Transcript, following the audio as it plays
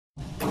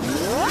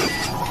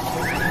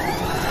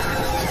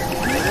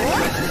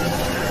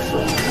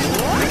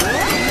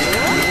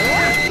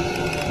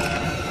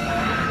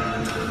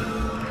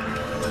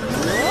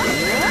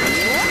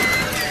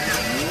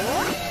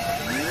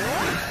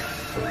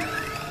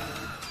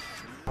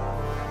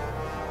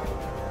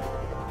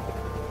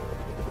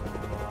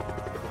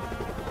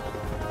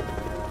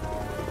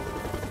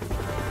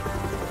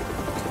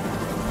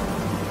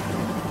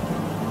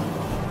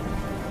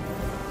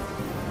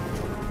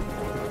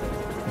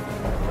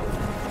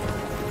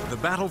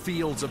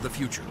battlefields of the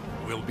future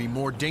will be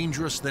more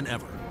dangerous than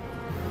ever.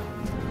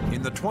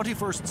 In the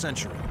 21st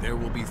century, there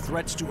will be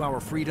threats to our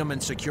freedom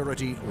and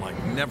security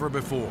like never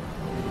before.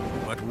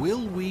 But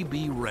will we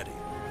be ready?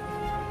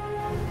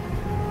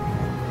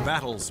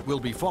 Battles will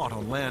be fought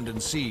on land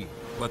and sea,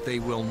 but they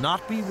will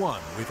not be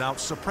won without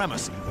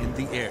supremacy in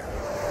the air.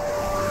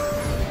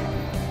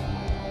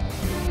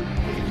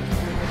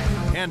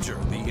 Enter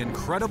the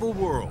incredible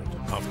world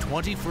of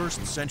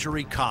 21st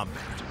century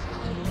combat.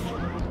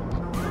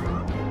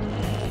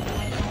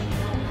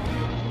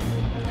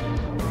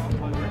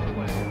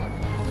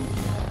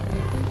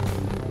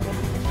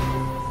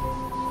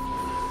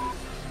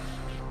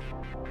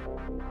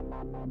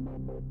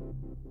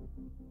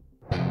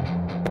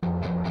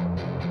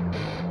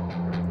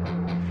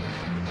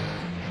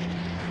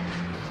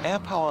 Air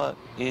power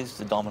is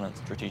the dominant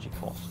strategic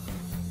force.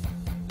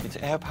 It's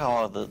air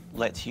power that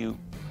lets you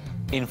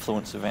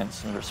influence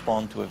events and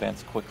respond to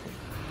events quickly.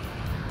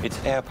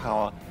 It's air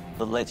power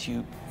that lets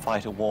you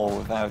fight a war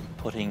without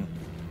putting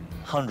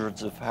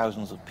hundreds of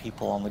thousands of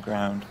people on the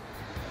ground.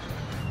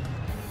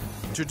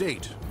 To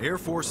date, Air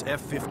Force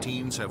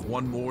F-15s have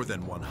won more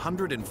than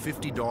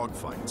 150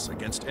 dogfights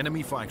against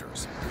enemy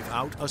fighters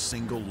without a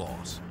single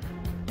loss.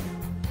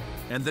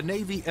 And the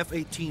Navy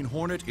F-18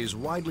 Hornet is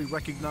widely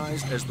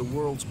recognized as the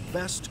world's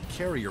best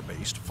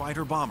carrier-based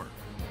fighter bomber.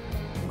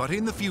 But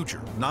in the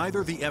future,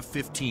 neither the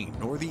F-15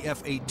 nor the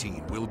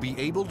F-18 will be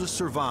able to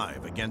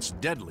survive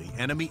against deadly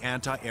enemy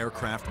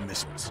anti-aircraft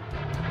missiles.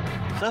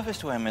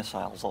 Surface-to-air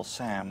missiles, or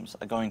SAMs,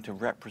 are going to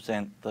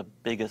represent the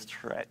biggest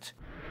threat.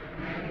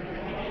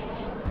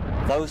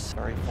 Those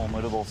very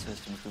formidable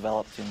systems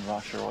developed in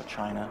Russia or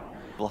China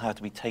will have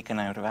to be taken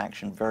out of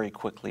action very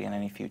quickly in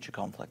any future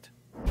conflict.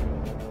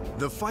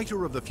 The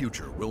fighter of the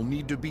future will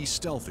need to be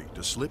stealthy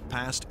to slip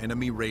past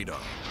enemy radar.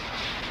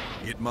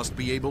 It must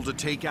be able to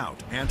take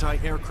out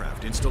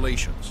anti-aircraft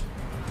installations.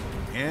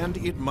 And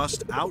it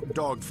must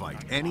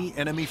out-dogfight any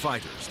enemy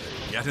fighters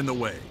that get in the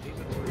way.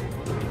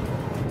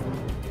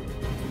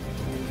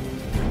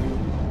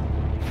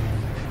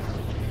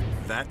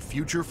 That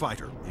future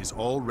fighter is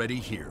already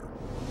here.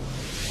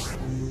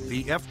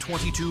 The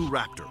F-22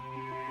 Raptor,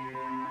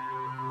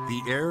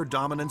 the air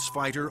dominance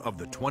fighter of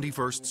the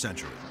 21st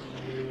century.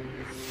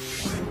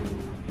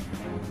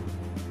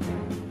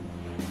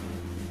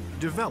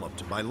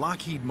 Developed by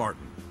Lockheed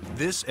Martin,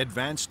 this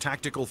advanced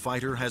tactical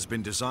fighter has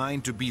been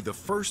designed to be the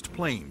first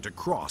plane to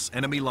cross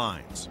enemy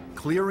lines,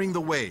 clearing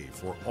the way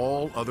for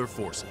all other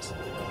forces.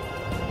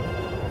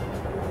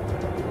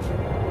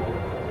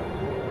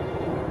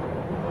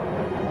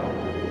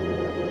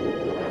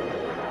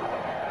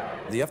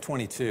 The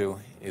F-22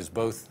 is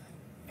both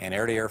an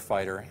air-to-air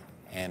fighter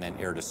and an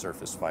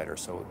air-to-surface fighter,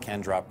 so it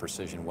can drop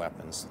precision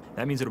weapons.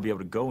 That means it'll be able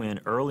to go in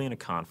early in a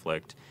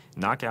conflict,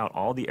 knock out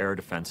all the air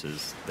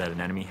defenses that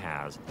an enemy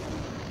has,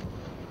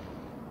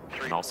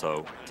 and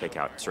also take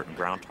out certain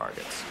ground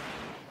targets.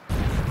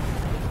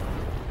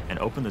 And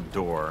open the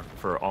door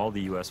for all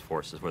the U.S.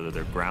 forces, whether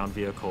they're ground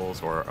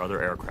vehicles or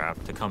other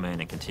aircraft, to come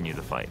in and continue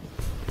the fight.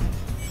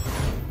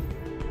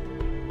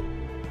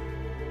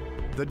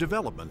 The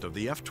development of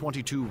the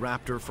F-22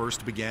 Raptor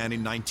first began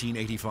in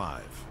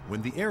 1985,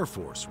 when the Air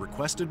Force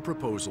requested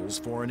proposals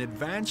for an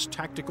advanced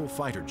tactical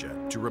fighter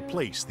jet to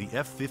replace the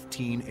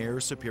F-15 air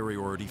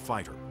superiority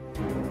fighter.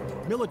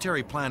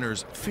 Military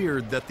planners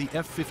feared that the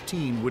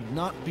F-15 would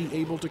not be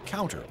able to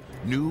counter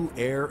new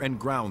air and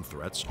ground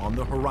threats on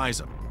the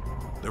horizon.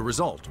 The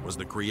result was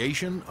the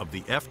creation of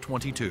the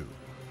F-22.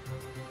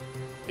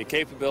 The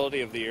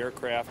capability of the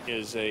aircraft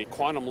is a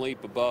quantum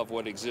leap above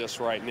what exists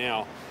right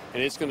now,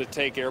 and it's going to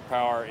take air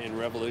power and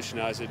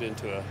revolutionize it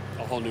into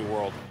a whole new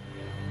world.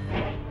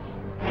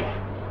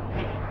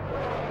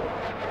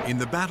 In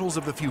the battles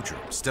of the future,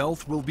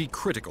 stealth will be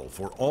critical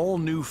for all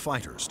new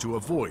fighters to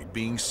avoid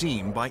being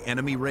seen by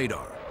enemy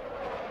radar.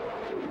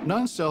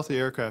 Non-stealthy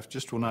aircraft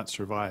just will not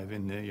survive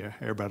in the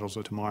air battles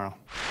of tomorrow.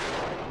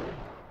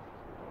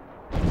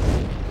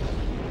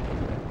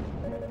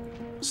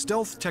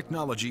 Stealth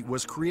technology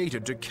was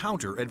created to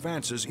counter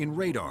advances in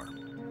radar.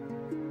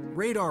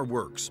 Radar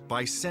works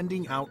by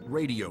sending out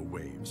radio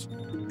waves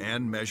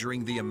and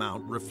measuring the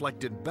amount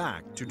reflected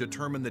back to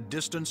determine the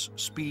distance,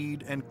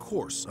 speed, and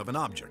course of an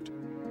object.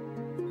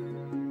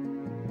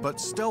 But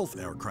stealth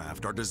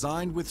aircraft are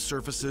designed with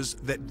surfaces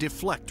that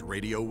deflect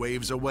radio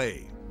waves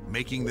away,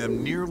 making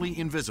them nearly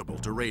invisible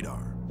to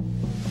radar.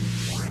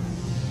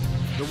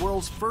 The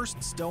world's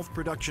first stealth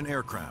production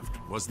aircraft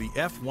was the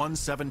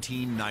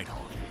F-117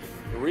 Nighthawk.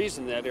 The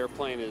reason that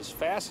airplane is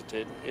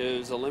faceted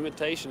is a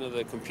limitation of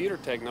the computer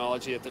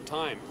technology at the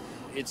time.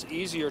 It's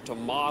easier to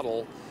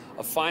model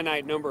a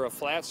finite number of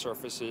flat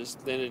surfaces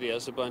than it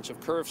is a bunch of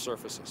curved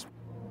surfaces.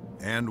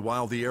 And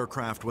while the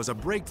aircraft was a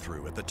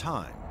breakthrough at the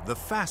time, the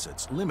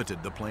facets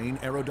limited the plane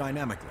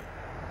aerodynamically.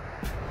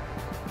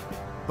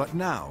 But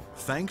now,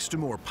 thanks to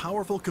more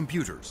powerful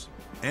computers,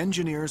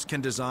 engineers can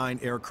design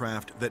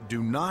aircraft that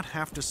do not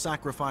have to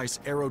sacrifice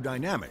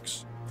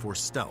aerodynamics for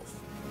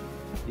stealth.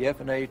 The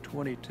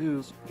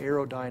F/A-22's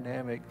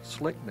aerodynamic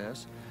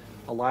slickness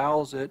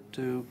allows it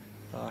to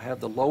have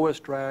the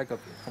lowest drag of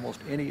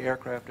almost any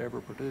aircraft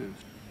ever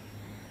produced.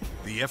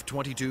 The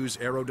F-22's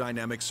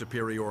aerodynamic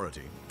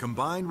superiority,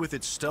 combined with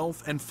its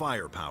stealth and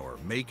firepower,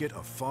 make it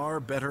a far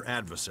better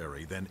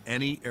adversary than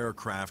any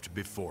aircraft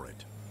before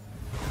it.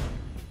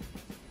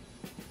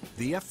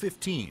 The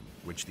F-15,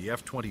 which the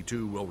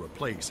F-22 will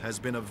replace, has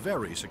been a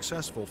very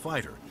successful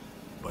fighter,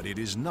 but it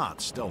is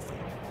not stealthy.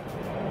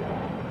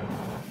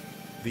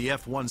 The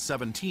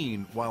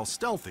F-117, while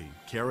stealthy,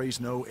 carries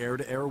no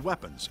air-to-air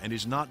weapons and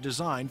is not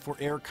designed for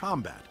air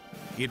combat.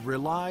 It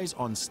relies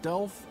on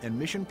stealth and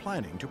mission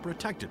planning to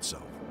protect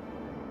itself.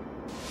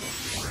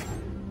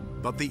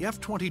 But the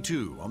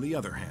F-22, on the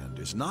other hand,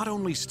 is not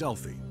only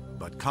stealthy,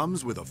 but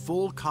comes with a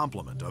full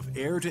complement of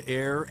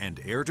air-to-air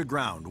and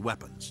air-to-ground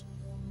weapons.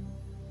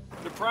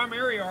 The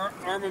primary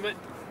armament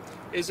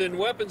is in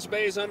weapons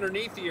bays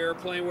underneath the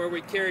airplane, where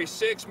we carry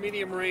 6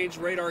 medium-range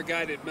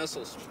radar-guided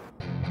missiles.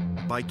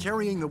 By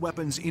carrying the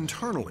weapons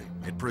internally,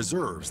 it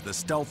preserves the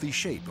stealthy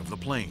shape of the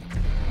plane.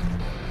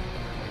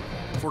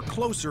 For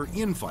closer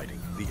infighting,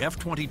 the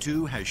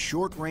F-22 has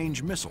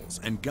short-range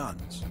missiles and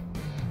guns.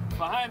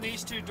 Behind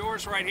these two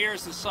doors right here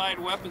is the side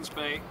weapons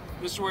bay.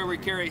 This is where we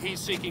carry a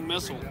heat-seeking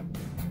missile.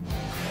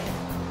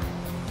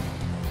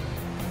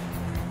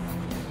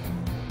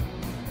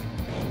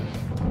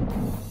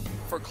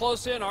 For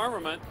close-in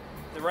armament,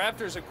 the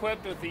Raptor is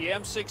equipped with the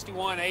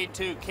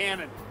M61A2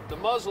 cannon. The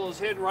muzzle is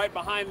hidden right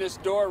behind this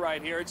door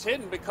right here. It's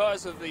hidden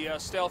because of the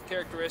stealth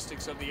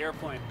characteristics of the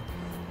airplane.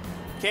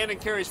 Cannon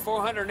carries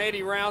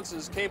 480 rounds and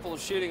is capable of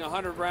shooting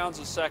 100 rounds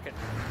a second.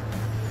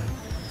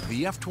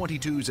 The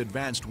F-22's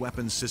advanced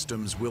weapons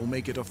systems will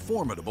make it a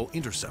formidable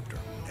interceptor,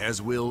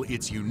 as will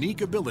its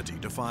unique ability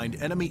to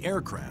find enemy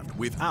aircraft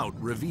without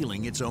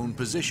revealing its own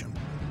position.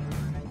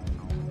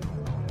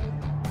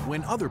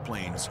 When other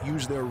planes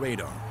use their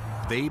radar,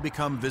 they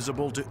become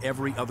visible to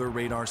every other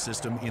radar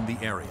system in the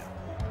area.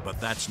 But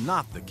that's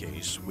not the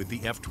case with the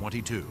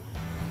F-22.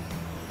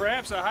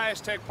 Perhaps the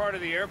highest tech part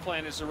of the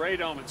airplane is the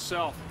radome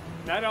itself.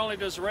 Not only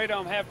does the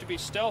radome have to be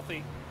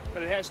stealthy,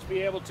 but it has to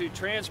be able to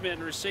transmit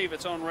and receive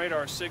its own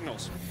radar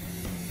signals.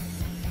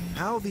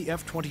 How the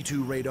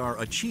F-22 radar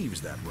achieves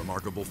that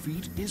remarkable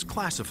feat is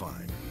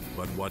classified.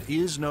 But what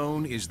is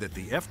known is that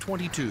the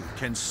F-22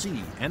 can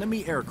see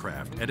enemy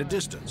aircraft at a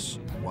distance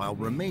while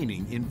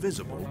remaining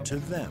invisible to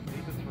them.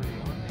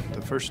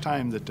 The first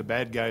time that the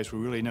bad guys will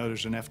really know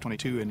there's an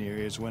F-22 in the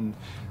area is when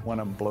one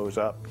of them blows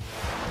up.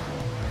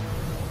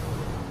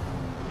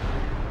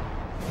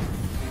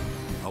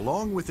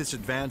 Along with its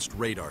advanced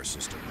radar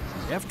system,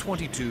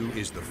 F-22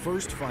 is the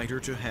first fighter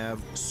to have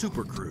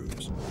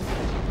supercruise,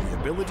 the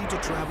ability to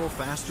travel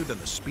faster than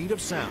the speed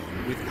of sound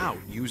without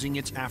using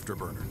its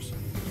afterburners.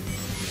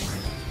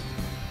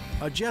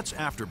 A jet's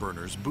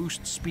afterburners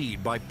boost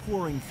speed by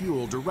pouring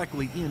fuel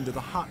directly into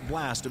the hot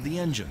blast of the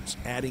engines,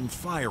 adding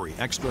fiery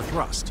extra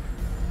thrust.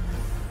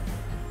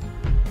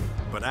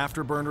 But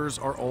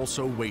afterburners are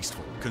also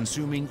wasteful,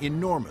 consuming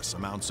enormous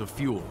amounts of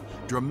fuel,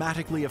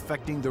 dramatically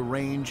affecting the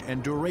range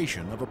and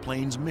duration of a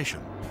plane's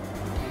mission.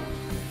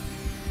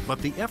 But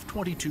the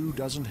F-22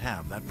 doesn't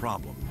have that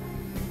problem.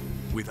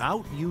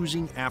 Without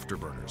using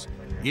afterburners,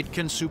 it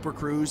can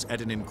supercruise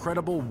at an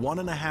incredible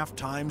 1.5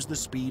 times the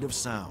speed of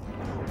sound,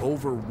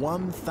 over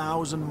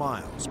 1,000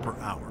 miles per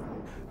hour.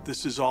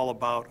 This is all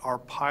about our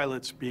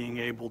pilots being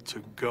able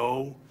to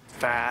go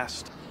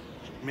fast,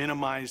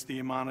 minimize the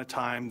amount of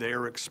time they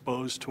are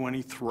exposed to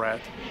any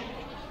threat,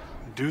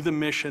 do the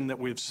mission that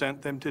we've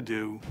sent them to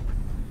do,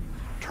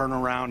 turn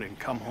around and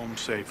come home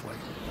safely.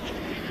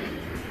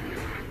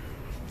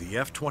 The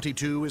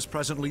F-22 is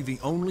presently the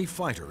only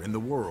fighter in the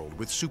world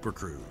with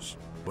supercruise,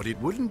 but it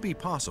wouldn't be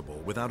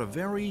possible without a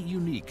very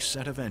unique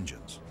set of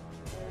engines.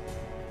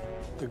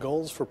 The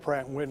goals for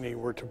Pratt & Whitney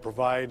were to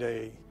provide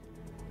a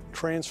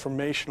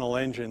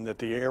transformational engine that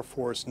the Air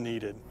Force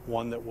needed,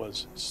 one that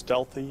was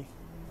stealthy,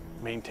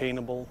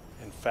 maintainable,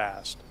 and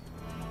fast.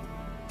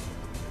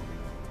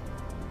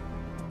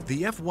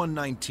 The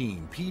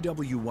F-119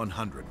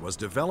 PW100 was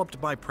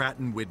developed by Pratt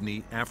 &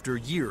 Whitney after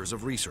years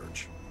of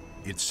research.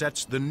 It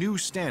sets the new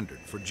standard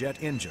for jet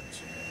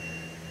engines.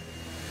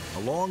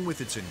 Along with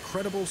its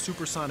incredible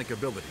supersonic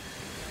ability,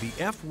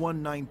 the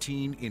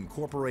F-119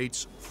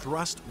 incorporates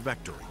thrust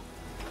vectoring.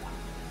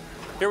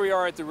 Here we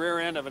are at the rear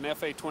end of an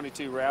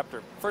F-A-22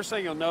 Raptor. First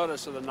thing you'll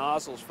notice are the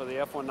nozzles for the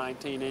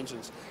F-119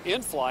 engines.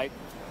 In flight,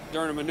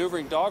 during a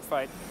maneuvering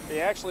dogfight,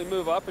 they actually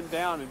move up and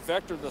down and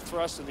vector the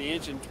thrust of the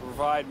engine to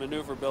provide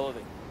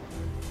maneuverability.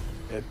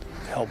 It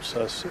helps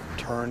us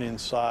turn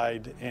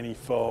inside any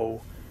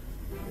foe,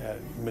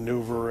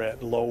 maneuver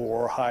at low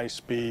or high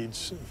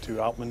speeds to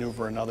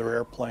outmaneuver another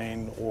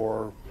airplane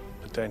or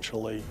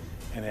potentially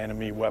an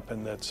enemy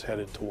weapon that's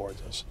headed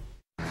towards us.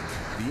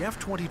 The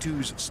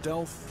F-22's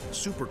stealth,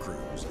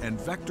 supercruise, and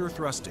vector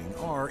thrusting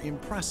are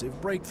impressive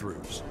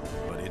breakthroughs,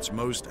 but its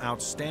most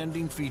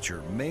outstanding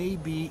feature may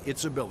be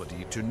its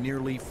ability to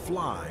nearly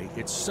fly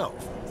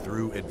itself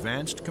through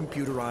advanced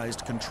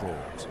computerized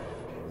controls.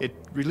 It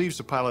relieves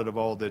the pilot of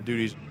all the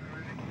duties,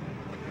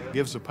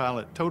 gives the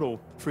pilot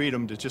total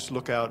freedom to just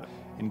look out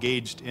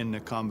engaged in the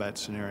combat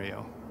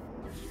scenario.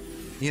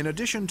 In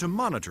addition to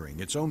monitoring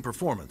its own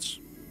performance,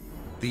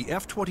 the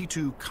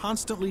F-22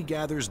 constantly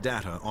gathers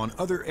data on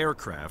other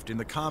aircraft in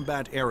the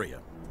combat area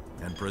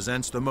and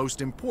presents the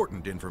most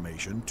important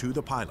information to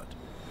the pilot.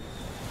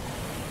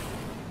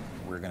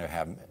 We're going to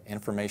have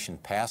information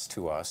passed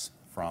to us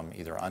from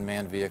either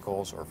unmanned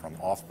vehicles or from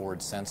off-board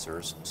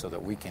sensors so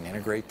that we can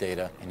integrate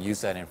data and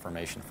use that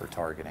information for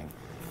targeting.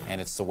 And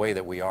it's the way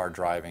that we are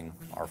driving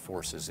our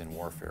forces in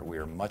warfare. We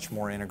are much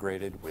more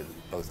integrated with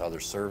both other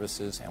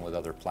services and with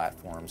other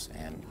platforms,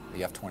 and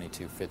the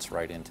F-22 fits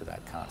right into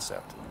that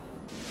concept.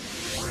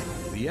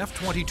 The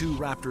F-22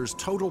 Raptor's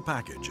total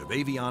package of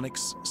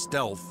avionics,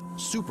 stealth,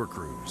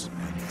 supercruise,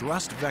 and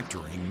thrust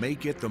vectoring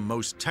make it the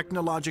most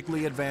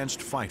technologically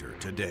advanced fighter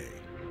today.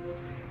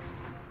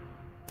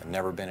 I've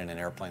never been in an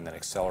airplane that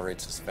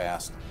accelerates as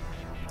fast,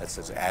 that's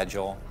as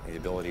agile, the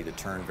ability to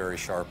turn very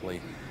sharply,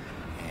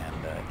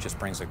 and it just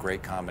brings a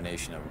great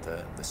combination of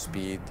the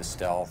speed, the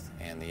stealth,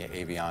 and the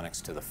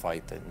avionics to the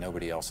fight that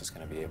nobody else is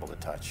going to be able to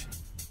touch.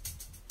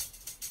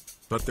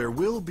 But there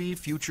will be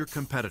future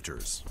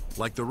competitors,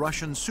 like the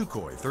Russian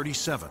Sukhoi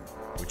 37,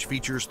 which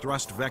features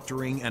thrust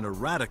vectoring and a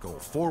radical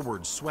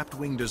forward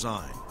swept-wing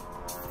design.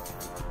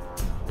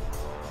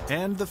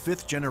 And the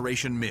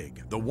fifth-generation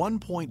MiG, the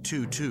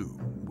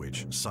 1.22,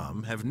 which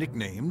some have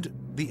nicknamed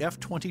the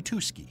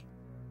F-22ski.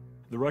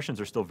 The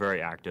Russians are still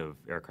very active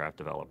aircraft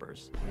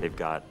developers. They've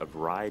got a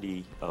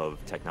variety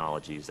of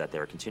technologies that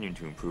they're continuing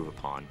to improve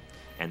upon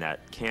and that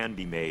can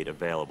be made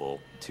available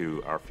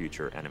to our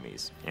future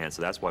enemies. And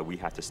so that's why we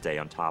have to stay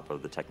on top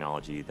of the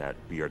technology that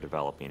we are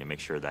developing and make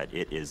sure that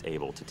it is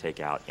able to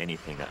take out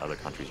anything that other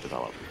countries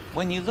develop.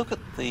 When you look at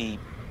the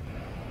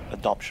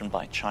adoption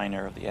by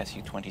China of the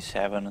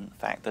Su-27 and the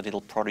fact that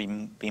it'll probably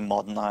be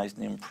modernized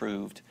and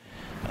improved,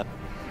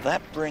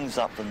 that brings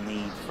up the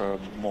need for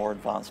more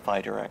advanced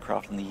fighter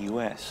aircraft in the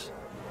US.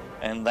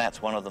 And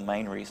that's one of the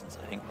main reasons,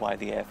 I think, why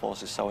the Air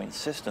Force is so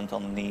insistent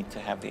on the need to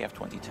have the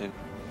F-22.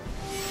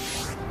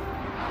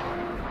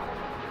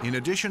 In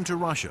addition to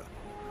Russia,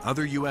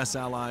 other U.S.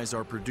 allies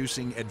are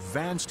producing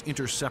advanced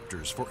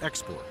interceptors for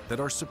export that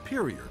are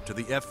superior to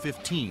the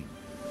F-15,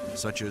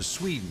 such as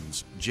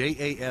Sweden's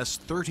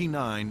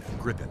JAS-39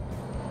 Gripen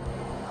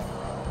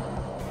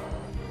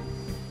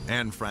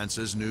and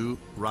France's new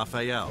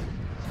Rafale.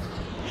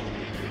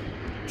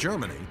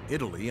 Germany,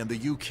 Italy, and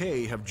the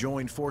UK have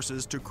joined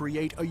forces to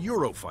create a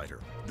Eurofighter,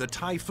 the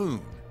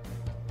Typhoon.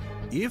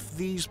 If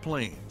these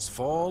planes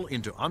fall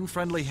into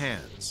unfriendly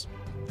hands,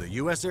 the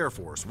U.S. Air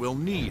Force will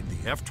need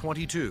the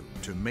F-22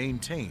 to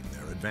maintain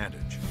their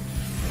advantage.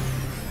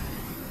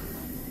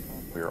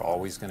 We're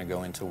always going to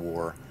go into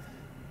war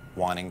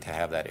wanting to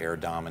have that air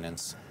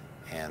dominance,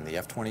 and the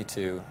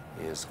F-22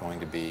 is going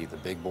to be the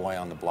big boy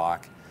on the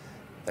block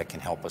that can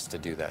help us to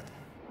do that.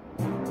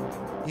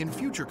 In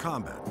future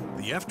combat,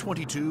 the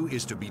F-22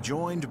 is to be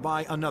joined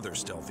by another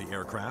stealthy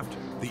aircraft,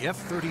 the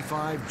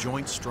F-35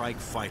 Joint Strike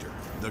Fighter,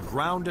 the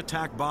ground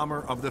attack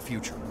bomber of the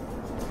future.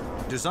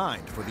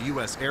 Designed for the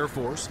U.S. Air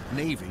Force,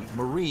 Navy,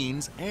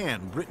 Marines,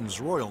 and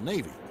Britain's Royal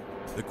Navy,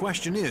 the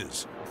question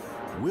is,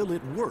 will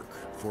it work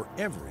for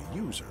every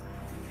user?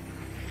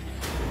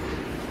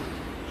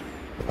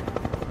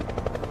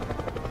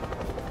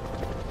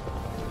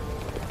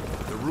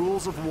 The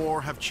rules of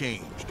war have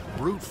changed.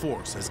 Brute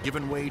force has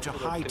given way to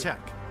high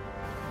tech,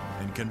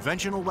 and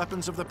conventional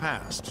weapons of the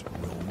past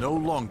will no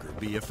longer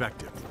be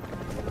effective.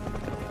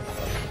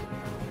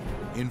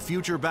 In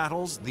future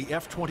battles, the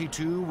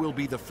F-22 will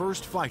be the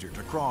first fighter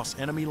to cross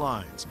enemy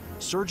lines,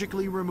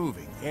 surgically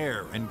removing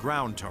air and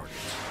ground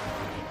targets.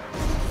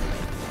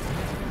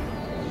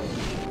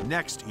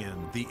 Next in,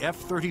 the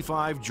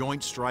F-35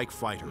 Joint Strike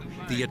Fighter,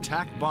 the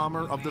attack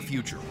bomber of the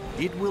future.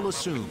 It will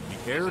assume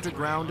the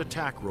air-to-ground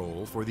attack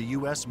role for the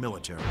U.S.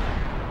 military.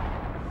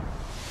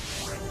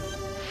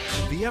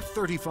 The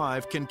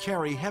F-35 can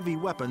carry heavy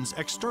weapons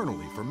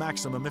externally for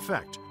maximum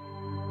effect.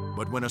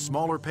 But when a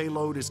smaller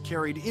payload is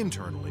carried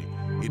internally,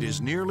 it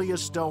is nearly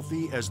as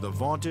stealthy as the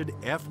vaunted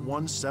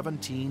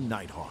F-117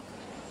 Nighthawk.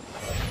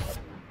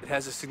 It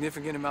has a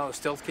significant amount of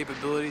stealth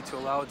capability to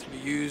allow it to be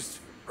used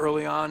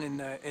early on in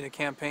a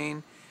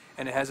campaign,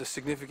 and it has a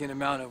significant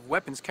amount of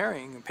weapons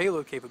carrying and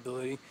payload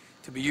capability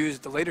to be used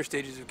at the later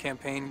stages of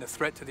campaign. The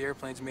threat to the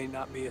airplanes may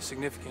not be as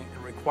significant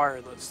and require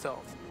less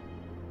stealth.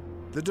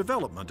 The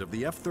development of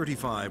the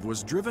F-35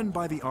 was driven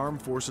by the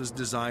Armed Forces'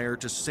 desire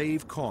to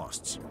save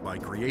costs by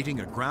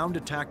creating a ground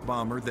attack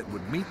bomber that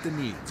would meet the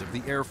needs of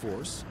the Air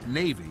Force,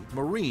 Navy,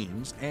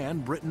 Marines,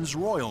 and Britain's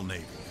Royal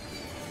Navy.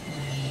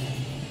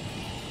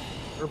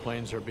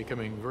 Airplanes are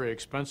becoming very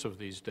expensive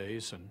these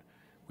days, and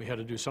we had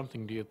to do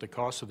something to get the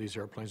cost of these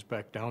airplanes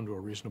back down to a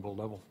reasonable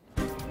level.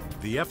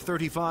 The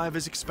F-35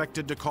 is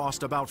expected to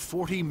cost about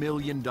 $40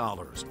 million,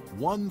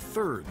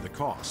 one-third the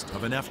cost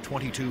of an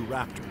F-22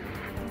 Raptor.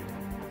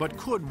 But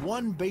could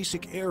one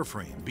basic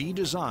airframe be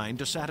designed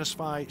to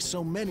satisfy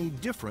so many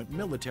different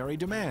military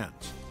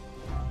demands?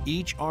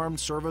 Each armed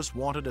service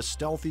wanted a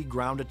stealthy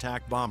ground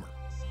attack bomber,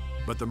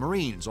 but the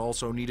Marines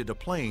also needed a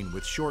plane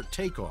with short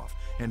takeoff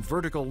and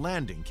vertical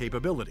landing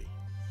capability.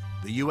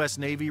 The U.S.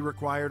 Navy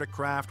required a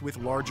craft with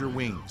larger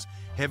wings,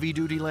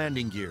 heavy-duty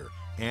landing gear,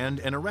 and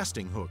an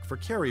arresting hook for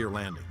carrier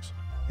landings.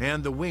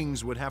 And the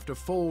wings would have to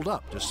fold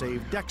up to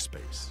save deck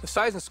space. The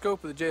size and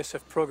scope of the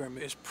JSF program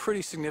is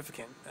pretty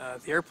significant.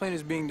 The airplane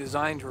is being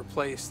designed to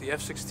replace the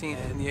F-16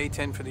 and the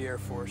A-10 for the Air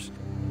Force,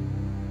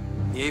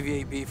 the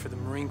AV-8B for the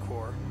Marine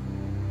Corps,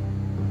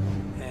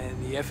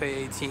 and the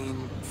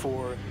FA-18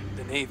 for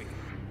the Navy.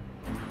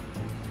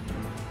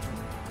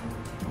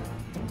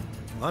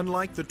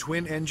 Unlike the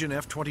twin-engine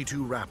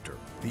F-22 Raptor,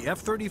 the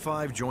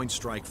F-35 Joint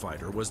Strike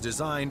Fighter was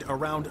designed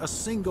around a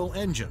single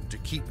engine to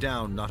keep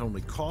down not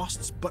only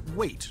costs, but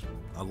weight.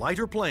 A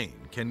lighter plane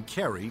can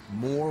carry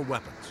more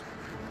weapons.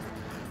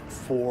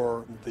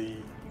 For the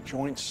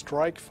Joint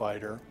Strike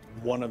Fighter,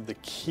 one of the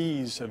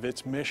keys of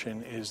its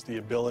mission is the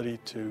ability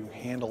to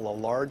handle a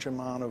large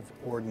amount of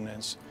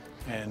ordnance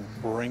and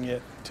bring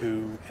it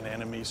to an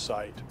enemy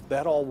site.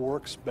 That all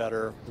works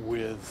better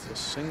with a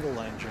single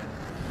engine.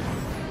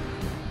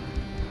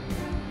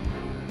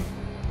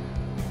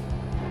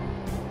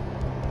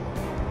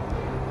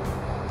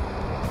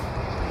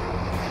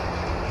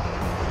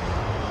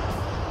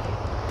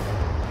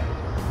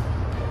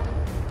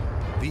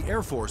 The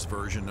Air Force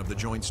version of the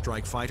Joint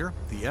Strike Fighter,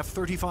 the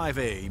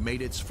F-35A,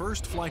 made its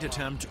first flight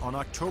attempt on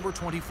October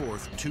 24,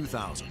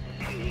 2000.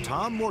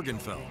 Tom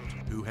Morgenfeld,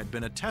 who had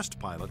been a test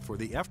pilot for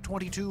the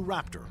F-22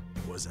 Raptor,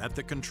 was at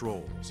the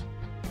controls.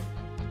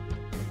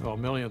 Well, a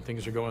million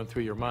things are going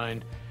through your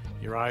mind.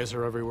 Your eyes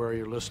are everywhere,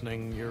 you're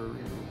listening, you're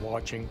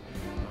watching.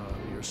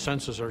 Your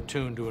senses are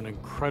tuned to an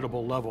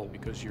incredible level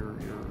because you're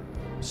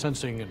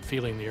sensing and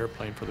feeling the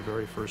airplane for the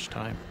very first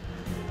time.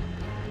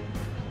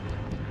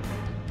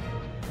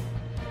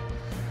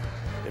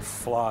 It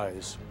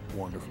flies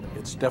wonderfully.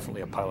 It's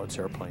definitely a pilot's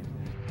airplane.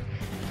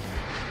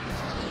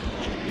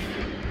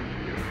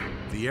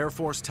 The Air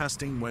Force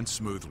testing went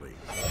smoothly.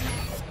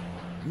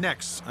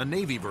 Next, a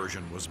Navy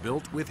version was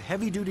built with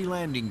heavy-duty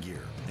landing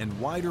gear and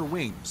wider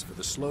wings for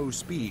the slow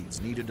speeds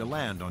needed to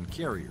land on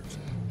carriers.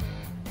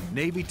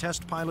 Navy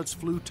test pilots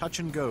flew touch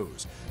and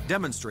goes,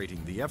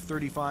 demonstrating the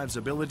F-35's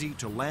ability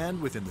to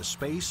land within the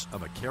space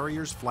of a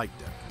carrier's flight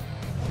deck.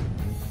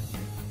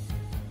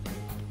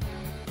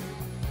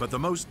 But the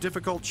most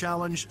difficult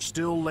challenge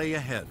still lay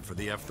ahead for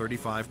the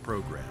F-35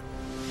 program.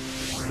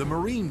 The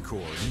Marine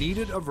Corps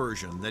needed a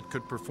version that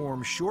could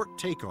perform short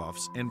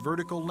takeoffs and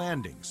vertical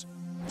landings,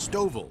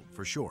 STOVL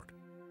for short.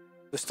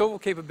 The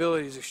STOVL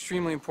capability is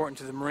extremely important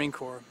to the Marine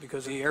Corps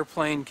because the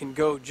airplane can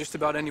go just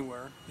about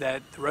anywhere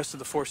that the rest of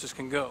the forces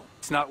can go.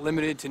 It's not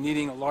limited to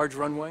needing a large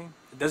runway.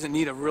 It doesn't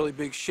need a really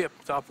big ship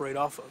to operate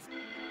off of.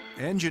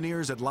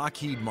 Engineers at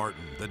Lockheed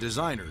Martin, the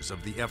designers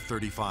of the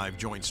F-35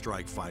 Joint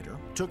Strike Fighter,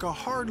 took a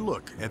hard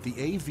look at the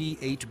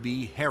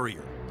AV-8B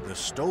Harrier, the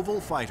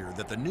STOVL fighter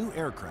that the new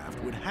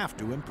aircraft would have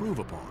to improve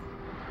upon.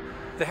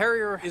 The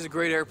Harrier is a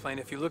great airplane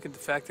if you look at the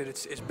fact that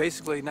it's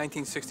basically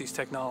 1960s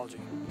technology.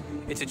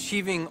 It's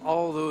achieving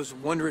all those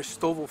wondrous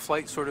STOVL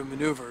flight sort of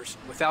maneuvers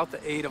without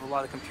the aid of a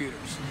lot of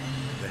computers.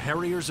 The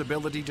Harrier's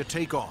ability to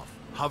take off,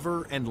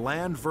 hover, and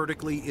land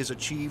vertically is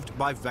achieved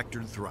by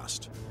vectored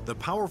thrust. The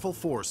powerful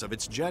force of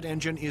its jet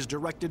engine is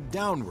directed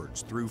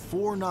downwards through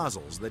 4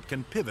 nozzles that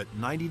can pivot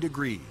 90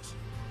 degrees.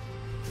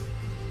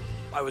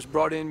 I was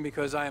brought in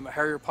because I am a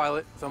Harrier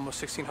pilot with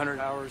almost 1,600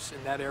 hours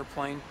in that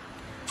airplane.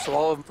 So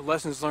all of the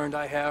lessons learned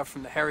I have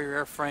from the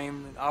Harrier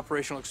airframe and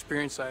operational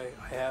experience I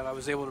have, I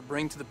was able to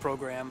bring to the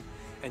program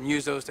and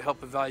use those to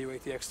help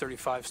evaluate the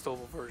X-35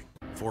 STOVL version.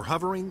 For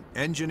hovering,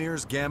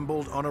 engineers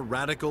gambled on a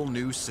radical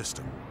new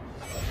system.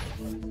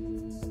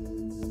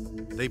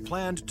 They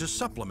planned to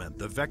supplement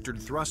the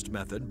vectored thrust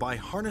method by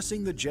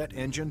harnessing the jet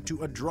engine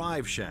to a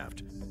drive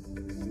shaft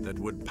that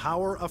would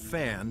power a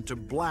fan to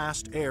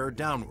blast air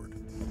downward.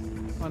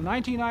 In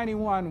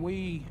 1991,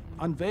 we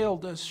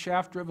unveiled this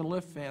shaft-driven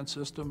lift fan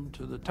system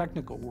to the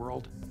technical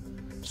world.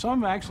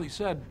 Some actually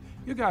said,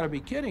 "You gotta be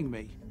kidding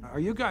me. Are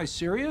you guys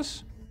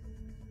serious?"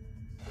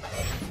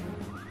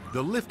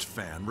 The lift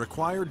fan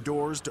required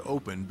doors to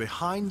open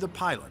behind the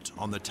pilot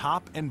on the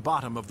top and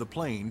bottom of the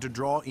plane to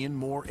draw in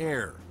more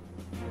air.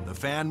 The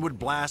fan would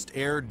blast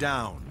air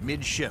down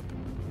mid-ship,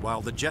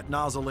 while the jet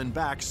nozzle in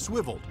back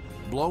swiveled,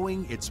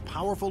 blowing its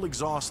powerful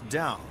exhaust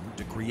down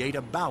to create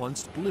a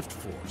balanced lift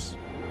force.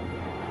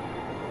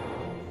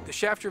 The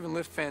shaft-driven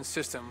lift fan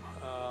system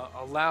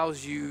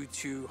allows you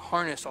to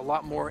harness a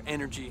lot more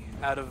energy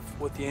out of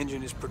what the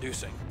engine is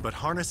producing. But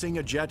harnessing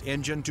a jet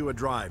engine to a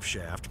drive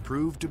shaft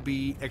proved to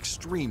be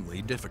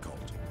extremely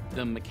difficult.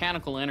 The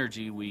mechanical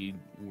energy we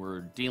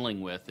were dealing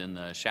with in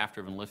the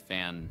shaft-driven lift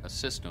fan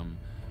system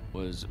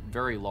was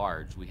very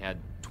large. We had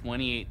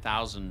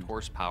 28,000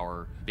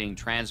 horsepower being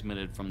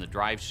transmitted from the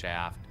drive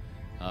shaft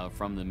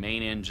from the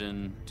main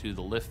engine to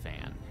the lift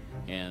fan.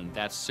 And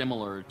that's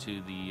similar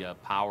to the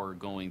power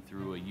going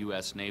through a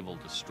U.S. naval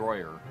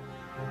destroyer.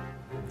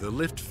 The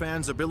lift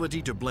fan's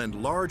ability to blend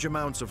large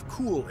amounts of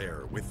cool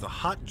air with the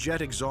hot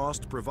jet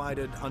exhaust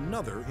provided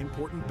another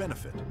important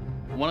benefit.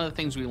 One of the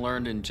things we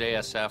learned in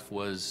JSF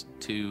was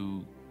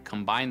to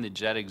combine the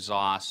jet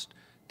exhaust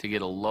to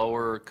get a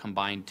lower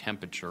combined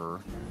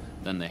temperature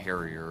than the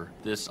Harrier.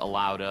 This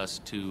allowed us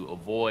to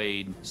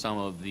avoid some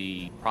of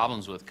the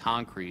problems with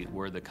concrete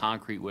where the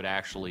concrete would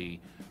actually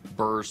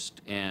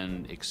burst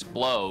and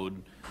explode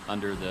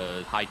under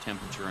the high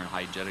temperature and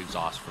high jet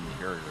exhaust from the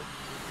Harrier.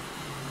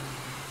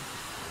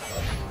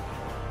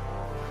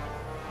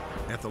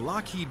 At the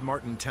Lockheed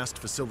Martin test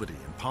facility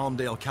in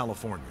Palmdale,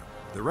 California,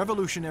 the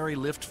revolutionary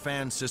lift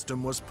fan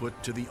system was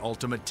put to the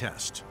ultimate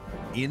test,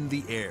 in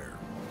the air.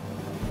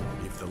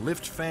 If the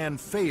lift fan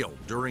failed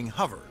during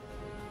hover,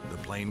 the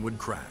plane would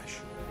crash.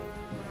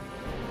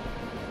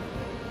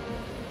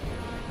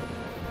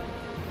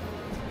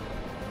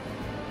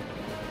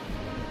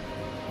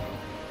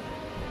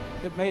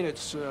 It made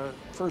its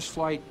first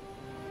flight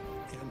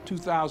in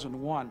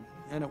 2001,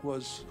 and it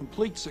was a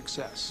complete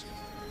success.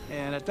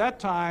 And at that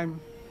time,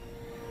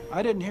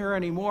 I didn't hear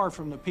any more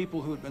from the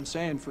people who had been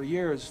saying for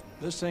years,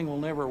 this thing will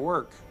never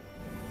work.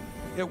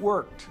 It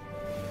worked.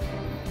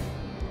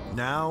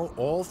 Now,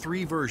 all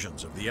three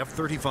versions of the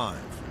F-35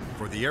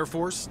 for the Air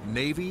Force,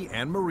 Navy,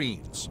 and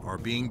Marines are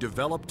being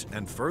developed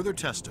and further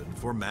tested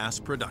for mass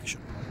production.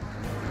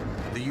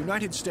 The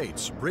United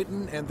States,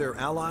 Britain, and their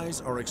allies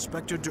are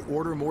expected to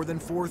order more than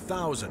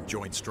 4,000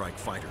 Joint Strike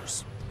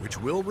Fighters, which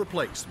will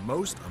replace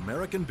most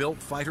American-built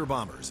fighter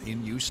bombers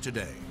in use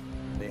today.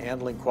 The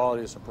handling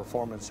qualities and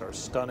performance are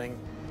stunning.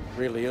 It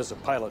really is a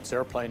pilot's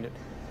airplane. It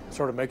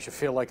sort of makes you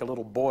feel like a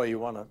little boy. You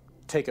want to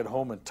take it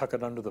home and tuck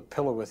it under the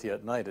pillow with you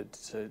at night.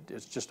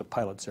 It's just a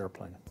pilot's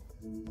airplane.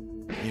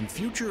 In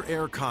future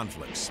air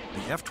conflicts,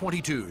 the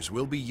F-22s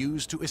will be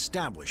used to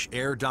establish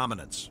air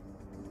dominance.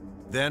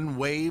 Then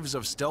waves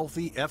of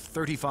stealthy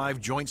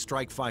F-35 Joint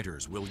Strike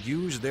Fighters will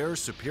use their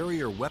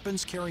superior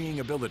weapons-carrying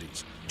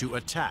abilities to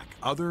attack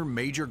other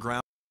major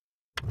ground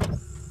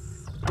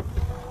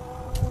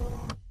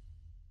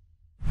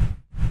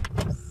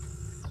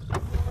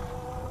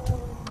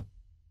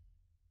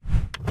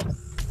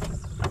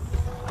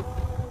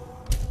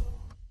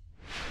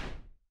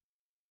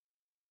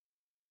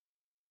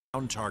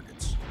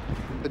targets.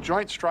 The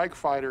Joint Strike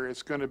Fighter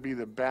is going to be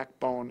the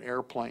backbone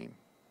airplane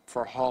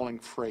for hauling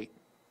freight.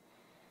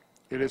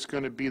 It is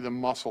going to be the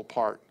muscle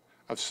part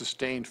of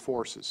sustained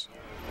forces.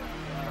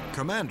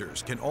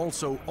 Commanders can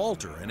also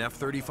alter an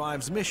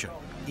F-35's mission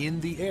in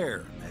the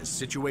air as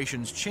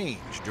situations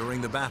change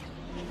during the battle.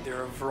 There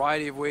are a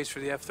variety of ways for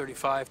the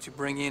F-35 to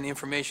bring in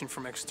information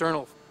from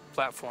external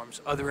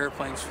platforms, other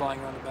airplanes flying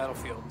around the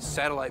battlefield,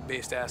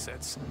 satellite-based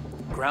assets,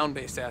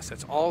 ground-based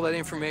assets. All that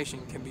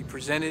information can be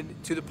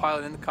presented to the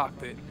pilot in the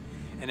cockpit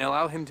and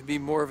allow him to be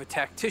more of a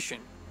tactician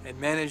and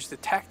manage the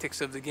tactics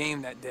of the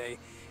game that day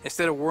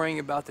instead of worrying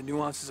about the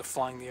nuances of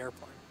flying the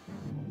airplane.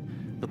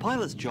 The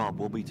pilot's job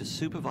will be to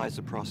supervise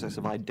the process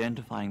of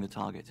identifying the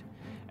target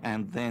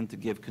and then to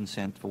give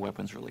consent for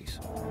weapons release.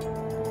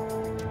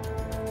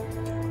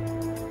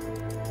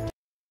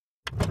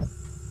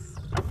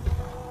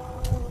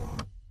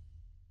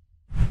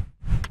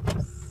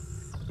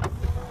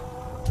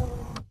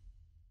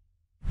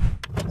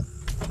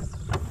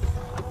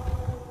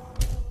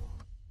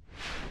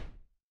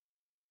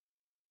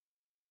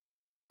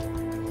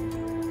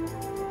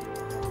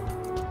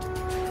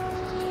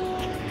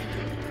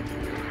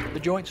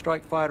 The Joint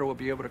Strike Fighter will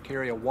be able to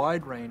carry a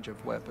wide range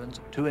of weapons,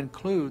 to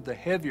include the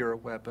heavier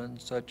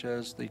weapons such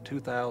as the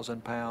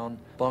 2,000-pound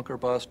bunker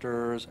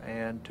busters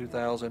and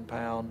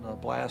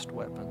 2,000-pound blast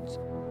weapons.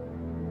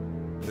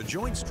 The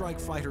Joint Strike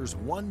Fighter's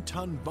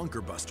 1-ton bunker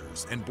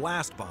busters and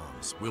blast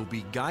bombs will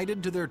be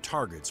guided to their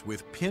targets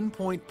with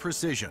pinpoint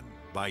precision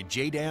by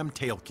JDAM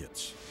tail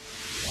kits.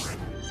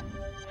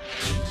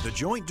 The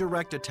Joint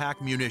Direct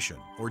Attack Munition,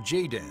 or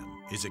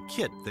JDAM, is a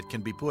kit that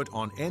can be put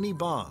on any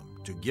bomb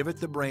to give it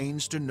the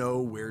brains to know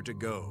where to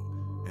go,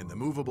 and the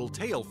movable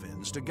tail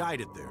fins to guide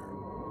it there.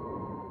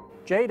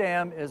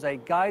 JDAM is a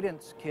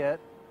guidance kit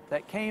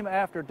that came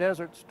after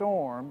Desert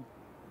Storm.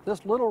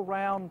 This little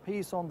round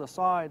piece on the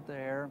side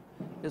there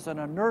is an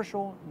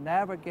inertial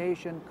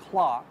navigation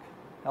clock.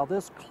 Now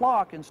this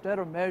clock, instead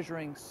of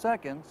measuring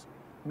seconds,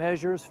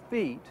 measures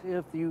feet.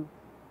 If you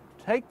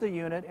take the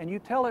unit and you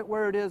tell it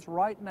where it is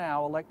right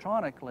now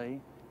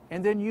electronically,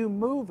 and then you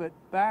move it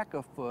back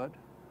a foot,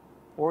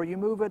 or you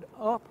move it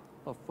up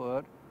a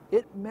foot,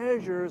 it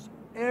measures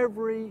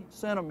every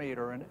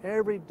centimeter and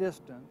every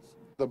distance.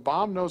 The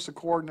bomb knows the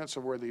coordinates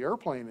of where the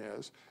airplane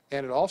is,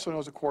 and it also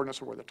knows the coordinates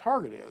of where the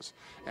target is.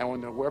 And when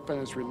the weapon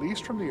is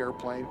released from the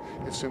airplane,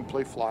 it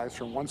simply flies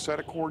from one set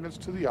of coordinates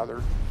to the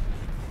other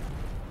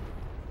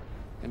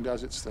and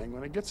does its thing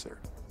when it gets there.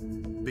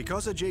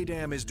 Because a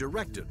JDAM is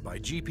directed by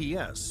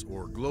GPS,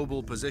 or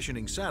global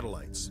positioning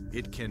satellites,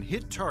 it can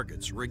hit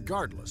targets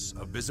regardless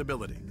of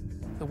visibility.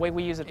 The way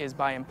we use it is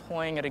by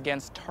employing it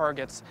against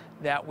targets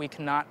that we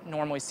cannot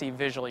normally see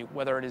visually,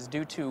 whether it is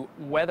due to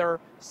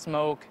weather,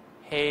 smoke,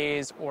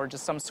 haze, or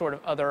just some sort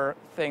of other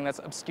thing that's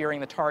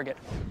obscuring the target.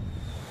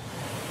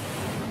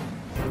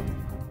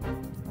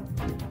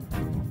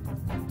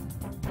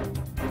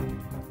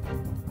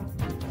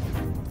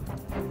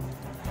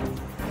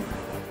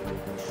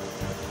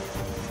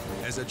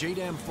 As a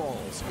JDAM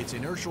falls, its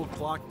inertial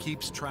clock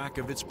keeps track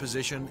of its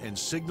position and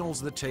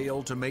signals the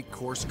tail to make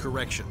course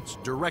corrections,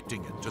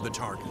 directing it to the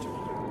target.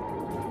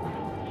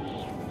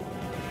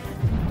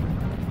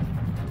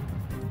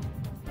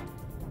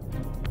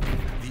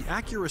 The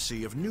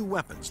accuracy of new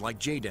weapons like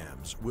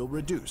JDAMs will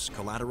reduce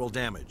collateral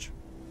damage.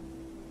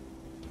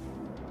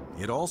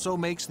 It also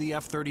makes the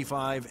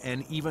F-35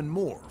 an even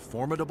more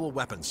formidable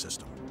weapon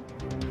system.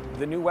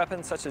 The new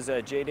weapons, such as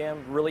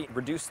JDAM, really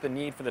reduce the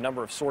need for the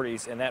number of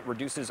sorties, and that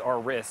reduces our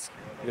risk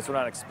because we're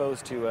not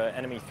exposed to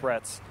enemy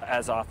threats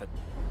as often.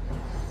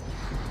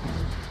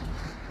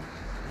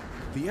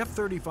 The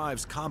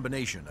F-35's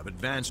combination of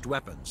advanced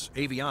weapons,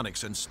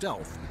 avionics, and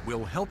stealth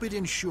will help it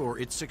ensure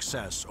its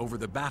success over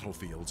the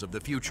battlefields of the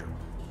future.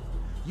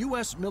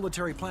 U.S.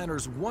 military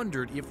planners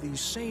wondered if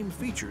these same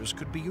features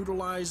could be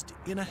utilized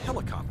in a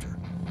helicopter.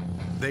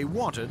 They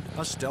wanted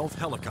a stealth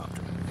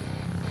helicopter.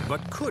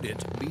 But could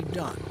it be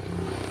done?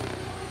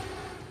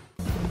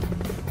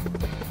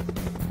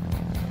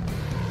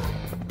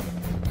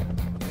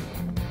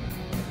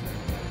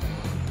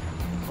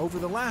 Over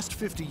the last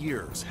 50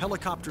 years,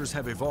 helicopters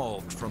have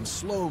evolved from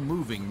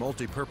slow-moving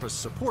multi-purpose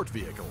support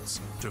vehicles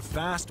to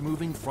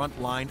fast-moving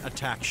frontline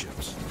attack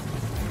ships.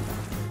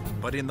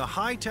 But in the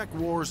high-tech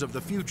wars of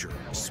the future,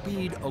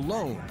 speed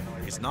alone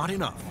is not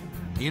enough.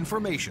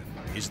 Information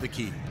is the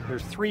key.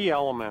 There's three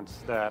elements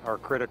that are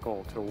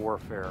critical to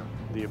warfare.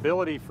 The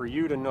ability for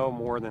you to know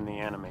more than the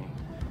enemy,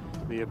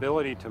 the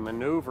ability to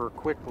maneuver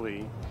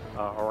quickly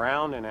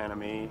around an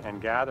enemy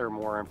and gather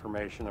more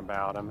information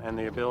about them, and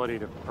the ability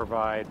to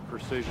provide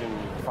precision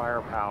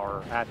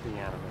firepower at the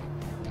enemy.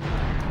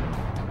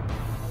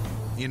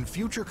 In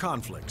future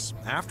conflicts,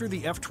 after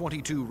the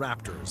F-22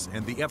 Raptors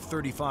and the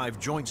F-35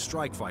 Joint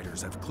Strike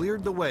Fighters have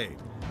cleared the way,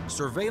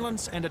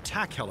 surveillance and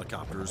attack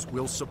helicopters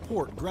will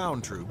support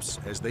ground troops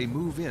as they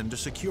move in to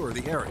secure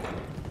the area.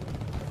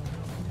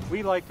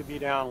 We like to be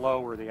down low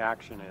where the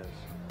action is,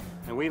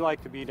 and we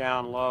like to be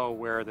down low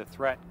where the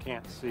threat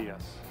can't see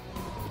us.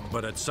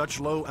 But at such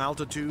low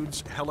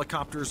altitudes,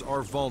 helicopters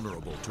are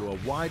vulnerable to a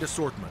wide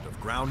assortment of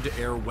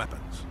ground-to-air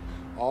weapons.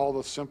 All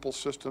the simple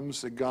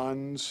systems, the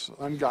guns,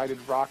 unguided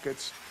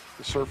rockets,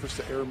 the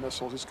surface-to-air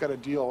missiles, it's got to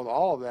deal with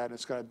all of that, and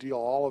it's got to deal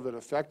all of it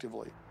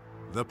effectively.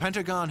 The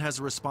Pentagon has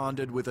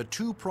responded with a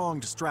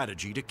two-pronged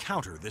strategy to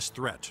counter this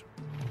threat: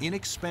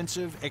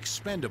 inexpensive,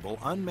 expendable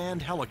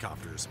unmanned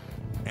helicopters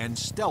and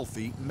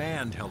stealthy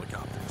manned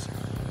helicopters.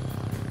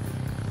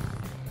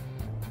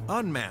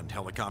 Unmanned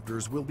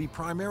helicopters will be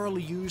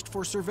primarily used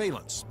for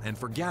surveillance and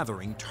for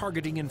gathering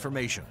targeting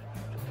information.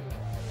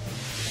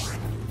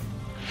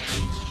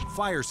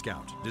 Fire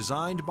Scout,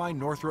 designed by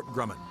Northrop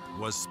Grumman,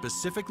 was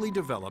specifically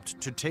developed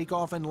to take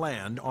off and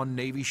land on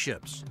Navy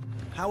ships.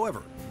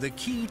 However, the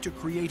key to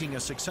creating a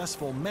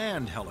successful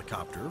manned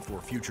helicopter for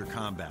future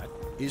combat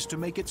is to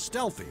make it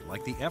stealthy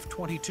like the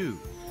F-22.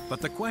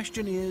 But the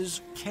question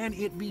is, can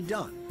it be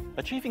done?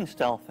 Achieving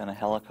stealth in a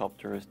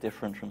helicopter is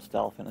different from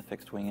stealth in a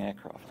fixed-wing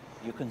aircraft.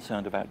 You're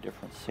concerned about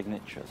different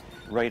signatures: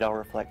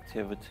 radar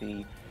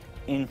reflectivity,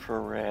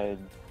 infrared,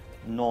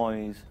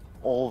 noise,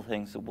 all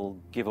things that will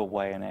give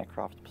away an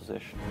aircraft's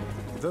position.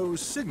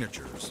 Those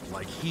signatures,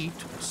 like heat,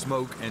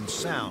 smoke, and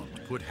sound,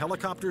 put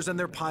helicopters and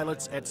their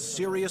pilots at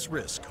serious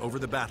risk over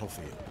the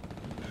battlefield.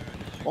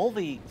 All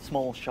the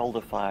small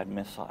shoulder-fired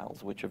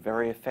missiles, which are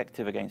very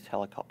effective against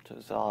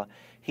helicopters, are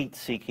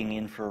heat-seeking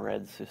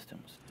infrared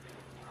systems.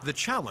 The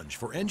challenge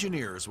for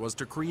engineers was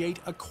to create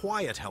a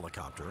quiet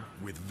helicopter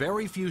with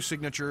very few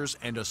signatures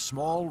and a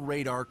small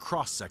radar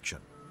cross-section.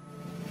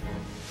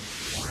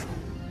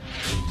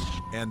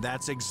 And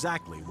that's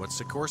exactly what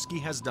Sikorsky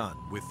has done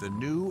with the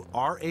new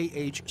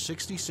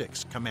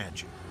RAH-66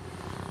 Comanche.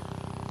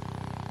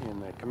 In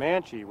the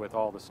Comanche, with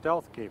all the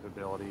stealth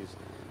capabilities,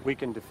 we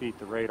can defeat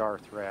the radar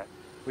threat.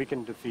 We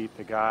can defeat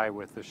the guy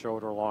with the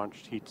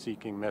shoulder-launched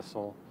heat-seeking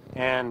missile.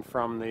 And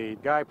from the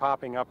guy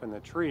popping up in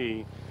the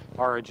tree,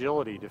 our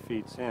agility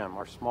defeats him.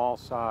 Our small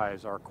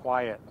size, our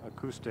quiet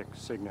acoustic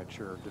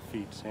signature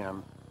defeats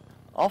him.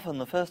 Often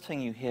the first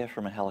thing you hear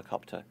from a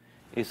helicopter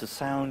is the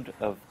sound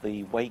of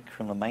the wake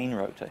from the main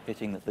rotor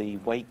hitting the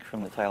wake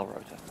from the tail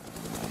rotor.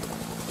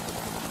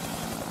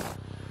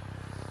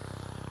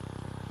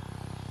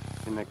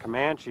 In the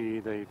Comanche,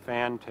 the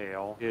fan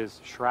tail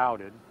is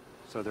shrouded,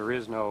 so there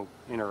is no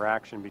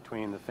interaction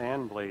between the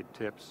fan blade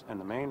tips and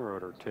the main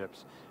rotor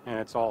tips, and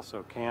it's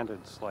also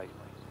canted slightly.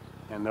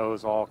 And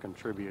those all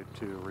contribute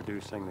to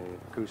reducing the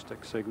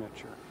acoustic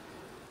signature.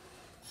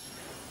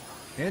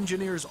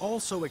 Engineers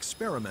also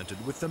experimented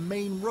with the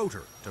main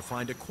rotor to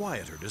find a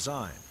quieter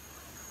design.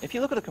 If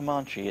you look at a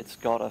Comanche, it's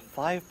got a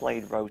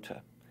 5-blade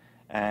rotor,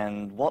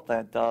 and what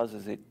that does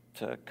is it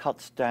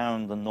cuts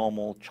down the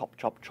normal chop,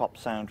 chop, chop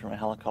sound from a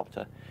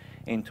helicopter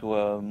into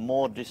a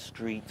more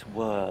discreet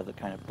whir that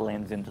kind of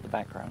blends into the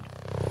background.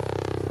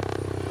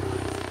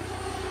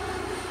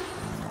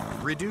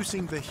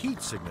 Reducing the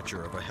heat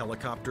signature of a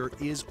helicopter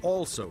is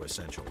also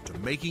essential to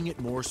making it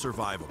more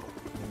survivable.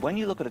 When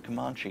you look at a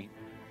Comanche,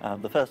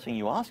 the first thing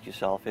you ask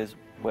yourself is,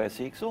 where's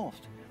the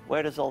exhaust?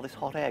 Where does all this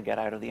hot air get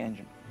out of the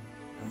engine?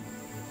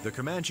 The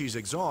Comanche's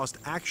exhaust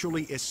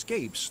actually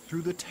escapes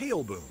through the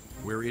tail boom,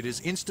 where it is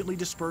instantly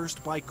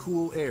dispersed by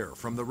cool air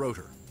from the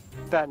rotor.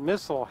 That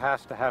missile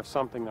has to have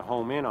something to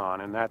home in on,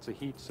 and that's a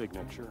heat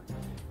signature.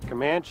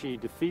 Comanche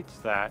defeats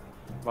that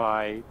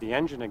by the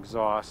engine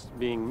exhaust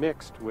being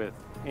mixed with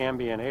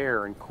ambient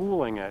air and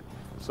cooling it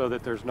so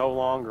that there's no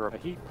longer a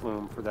heat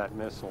plume for that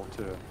missile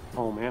to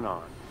home in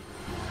on.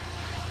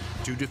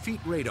 To defeat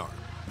radar,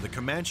 the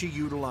Comanche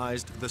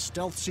utilized the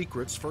stealth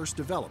secrets first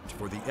developed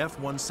for the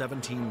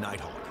F-117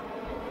 Nighthawk.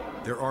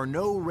 There are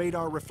no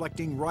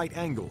radar-reflecting right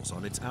angles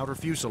on its outer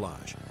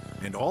fuselage,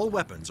 and all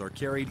weapons are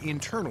carried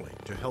internally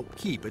to help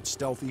keep its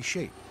stealthy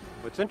shape.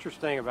 What's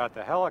interesting about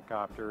the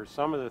helicopter is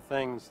some of the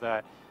things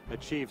that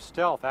achieve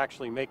stealth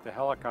actually make the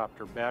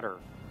helicopter better.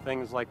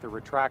 Things like the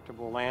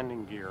retractable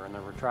landing gear and the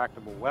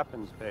retractable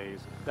weapons bays,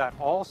 that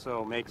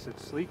also makes it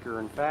sleeker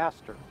and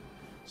faster.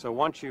 So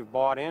once you've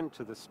bought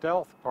into the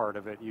stealth part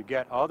of it, you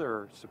get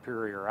other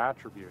superior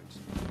attributes.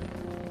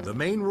 The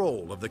main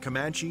role of the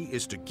Comanche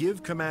is to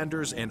give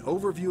commanders an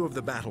overview of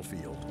the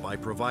battlefield by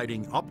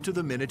providing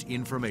up-to-the-minute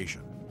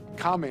information.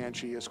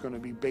 Comanche is going to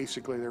be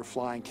basically their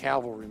flying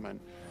cavalryman.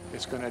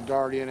 It's going to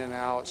dart in and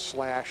out,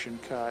 slash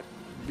and cut,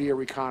 be a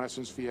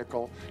reconnaissance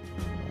vehicle.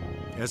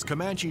 As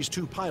Comanche's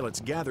two pilots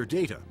gather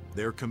data,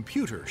 their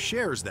computer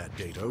shares that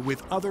data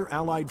with other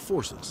Allied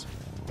forces.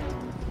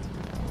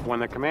 When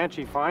the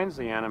Comanche finds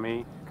the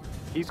enemy,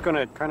 he's going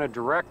to kind of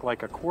direct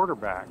like a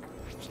quarterback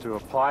to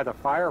apply the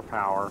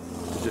firepower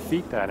to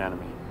defeat that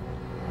enemy.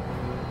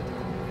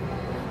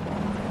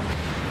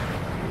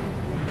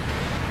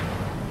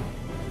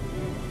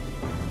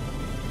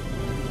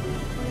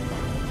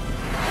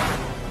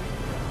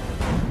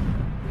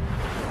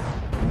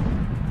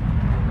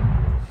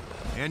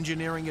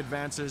 Engineering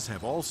advances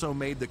have also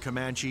made the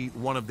Comanche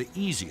one of the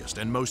easiest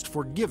and most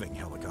forgiving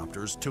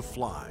helicopters to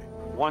fly.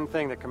 One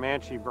thing that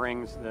Comanche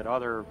brings that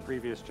other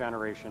previous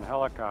generation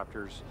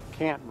helicopters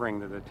can't bring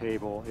to the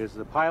table is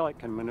the pilot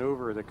can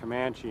maneuver the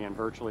Comanche in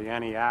virtually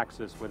any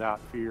axis without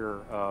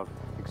fear of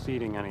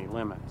exceeding any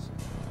limits.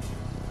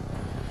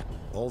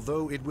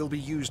 Although it will be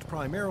used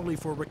primarily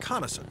for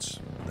reconnaissance,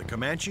 the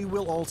Comanche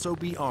will also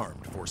be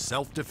armed for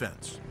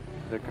self-defense.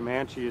 The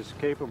Comanche is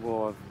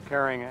capable of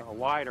carrying a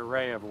wide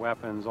array of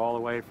weapons, all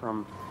the way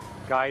from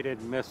guided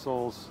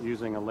missiles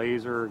using a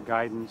laser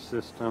guidance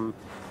system,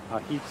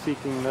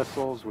 heat-seeking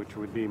missiles, which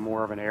would be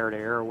more of an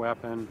air-to-air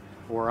weapon,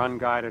 or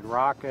unguided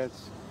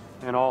rockets,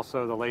 and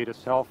also the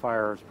latest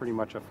Hellfire is pretty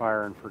much a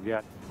fire and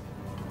forget.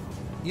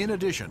 In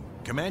addition,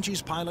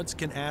 Comanche's pilots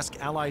can ask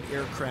Allied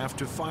aircraft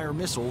to fire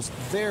missiles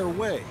their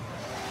way,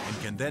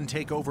 and can then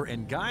take over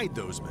and guide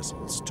those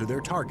missiles to their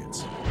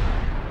targets.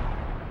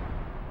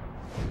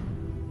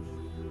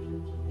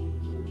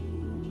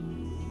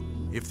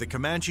 If the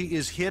Comanche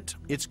is hit,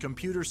 its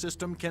computer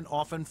system can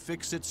often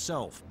fix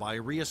itself by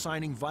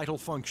reassigning vital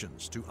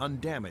functions to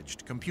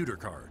undamaged computer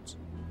cards.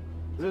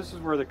 This is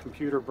where the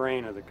computer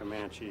brain of the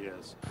Comanche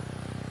is.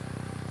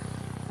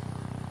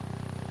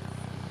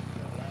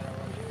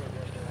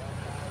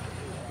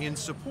 In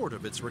support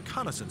of its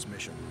reconnaissance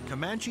mission,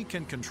 Comanche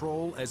can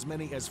control as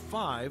many as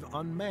 5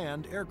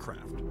 unmanned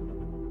aircraft.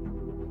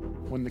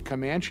 When the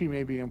Comanche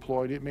may be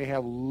employed, it may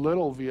have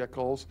little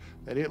vehicles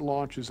that it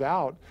launches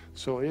out,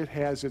 so it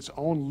has its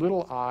own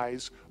little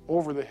eyes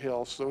over the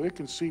hill so it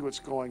can see what's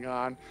going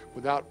on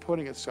without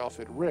putting itself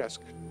at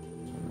risk.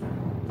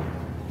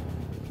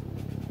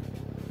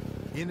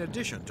 In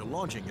addition to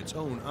launching its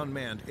own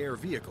unmanned air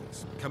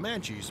vehicles,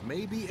 Comanches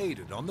may be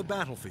aided on the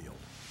battlefield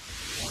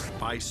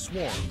by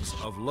swarms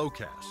of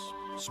LOCAS,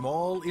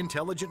 small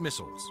intelligent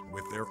missiles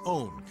with their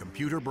own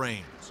computer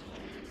brains.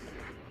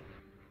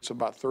 It's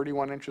about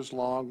 31 inches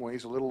long,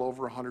 weighs a little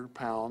over 100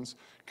 pounds,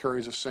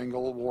 carries a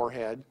single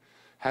warhead,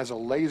 has a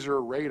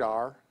laser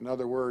radar. In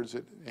other words,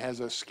 it has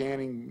a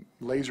scanning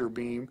laser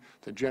beam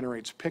that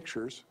generates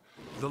pictures.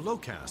 The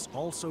LOCAS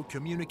also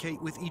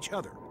communicate with each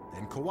other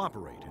and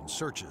cooperate in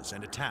searches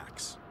and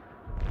attacks.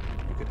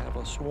 You could have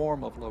a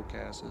swarm of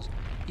LOCASes,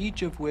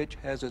 each of which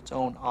has its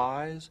own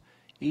eyes,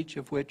 each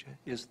of which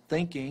is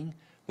thinking,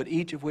 but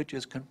each of which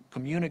is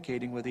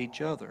communicating with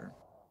each other.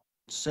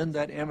 Send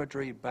that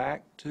imagery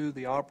back to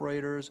the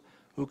operators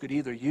who could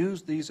either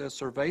use these as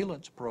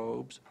surveillance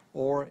probes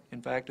or,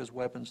 in fact, as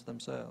weapons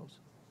themselves.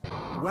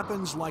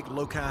 Weapons like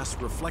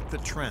LOCAS reflect the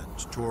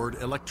trend toward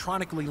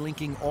electronically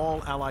linking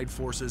all Allied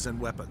forces and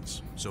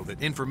weapons so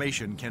that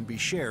information can be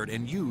shared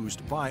and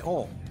used by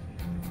all.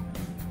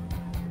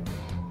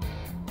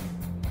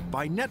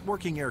 By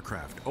networking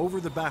aircraft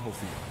over the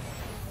battlefield,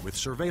 with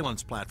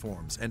surveillance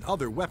platforms and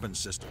other weapons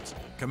systems,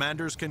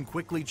 commanders can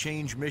quickly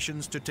change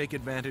missions to take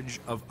advantage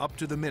of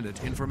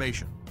up-to-the-minute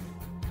information.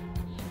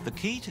 The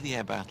key to the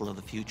air battle of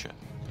the future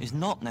is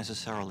not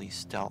necessarily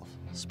stealth,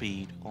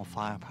 speed, or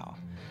firepower.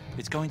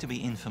 It's going to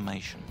be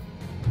information.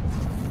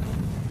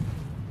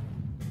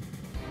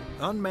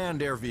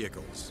 Unmanned air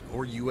vehicles,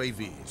 or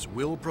UAVs,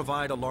 will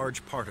provide a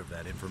large part of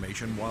that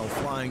information while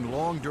flying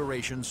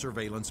long-duration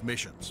surveillance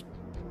missions.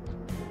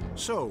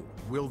 So,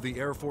 will the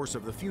Air Force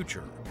of the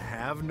future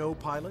have no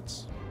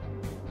pilots?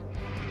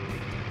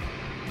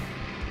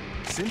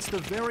 Since the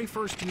very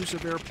first use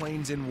of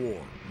airplanes in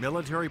war,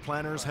 military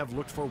planners have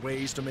looked for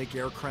ways to make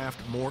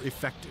aircraft more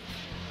effective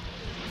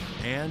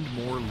and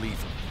more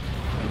lethal.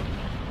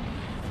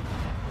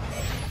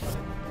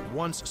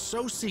 Once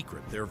so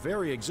secret their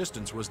very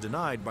existence was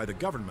denied by the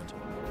government,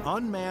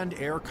 unmanned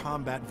air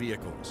combat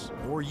vehicles,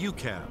 or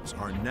UCAVs,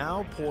 are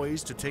now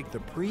poised to take the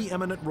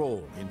preeminent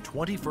role in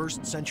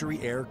 21st century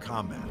air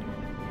combat.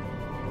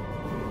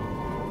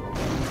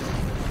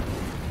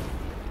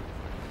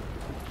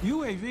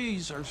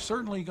 UAVs are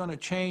certainly going to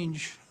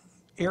change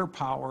air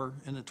power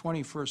in the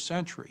 21st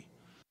century.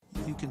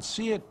 You can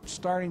see it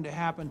starting to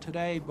happen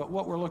today, but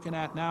what we're looking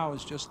at now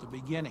is just the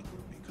beginning,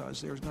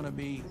 because there's going to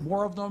be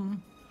more of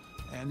them,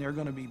 and they're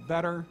going to be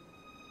better.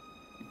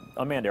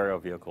 Unmanned aerial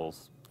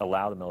vehicles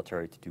allow the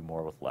military to do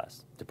more with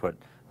less, to put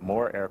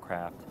more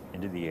aircraft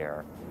into the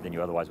air than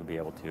you otherwise would be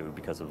able to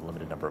because of the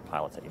limited number of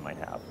pilots that you might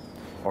have,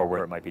 or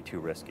where it might be too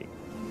risky.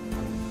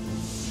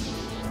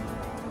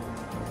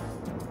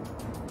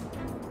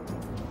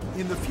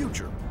 In the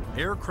future,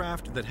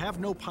 aircraft that have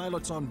no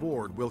pilots on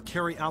board will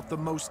carry out the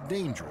most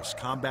dangerous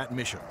combat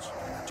missions.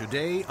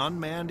 Today,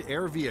 unmanned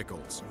air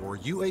vehicles, or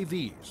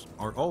UAVs,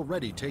 are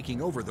already taking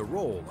over the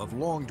role of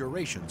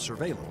long-duration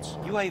surveillance.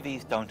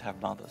 UAVs don't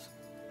have mothers.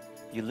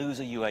 You lose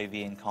a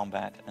UAV in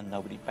combat and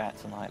nobody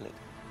bats an eyelid.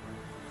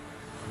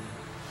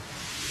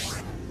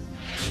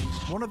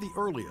 One of the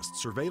earliest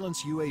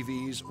surveillance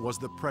UAVs was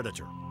the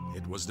Predator.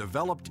 It was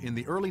developed in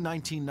the early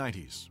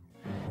 1990s.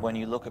 When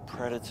you look at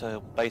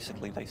Predator,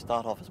 basically they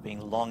start off as being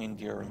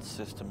long-endurance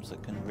systems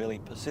that can really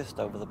persist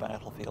over the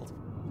battlefield.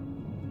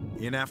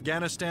 In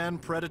Afghanistan,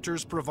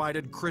 Predators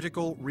provided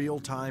critical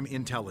real-time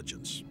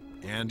intelligence.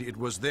 And it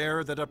was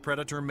there that a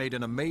Predator made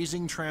an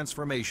amazing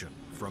transformation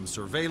from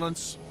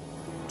surveillance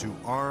to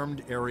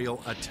armed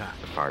aerial attack.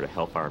 Fired a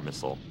Hellfire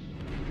missile,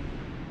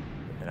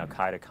 an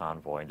Al-Qaeda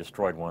convoy, and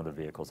destroyed one of the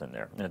vehicles in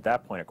there. And at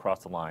that point, it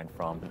crossed the line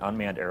from an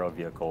unmanned aerial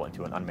vehicle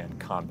into an unmanned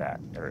combat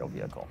aerial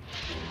vehicle.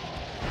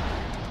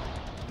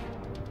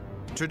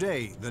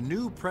 Today, the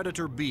new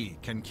Predator B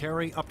can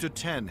carry up to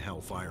 10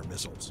 Hellfire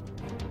missiles.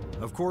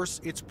 Of course,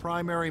 its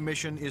primary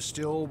mission is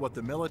still what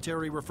the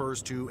military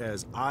refers to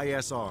as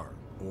ISR,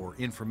 or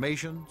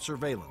Information,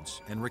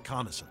 Surveillance, and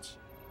Reconnaissance.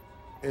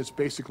 It's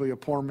basically a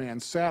poor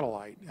man's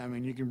satellite. I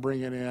mean, you can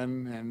bring it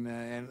in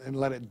and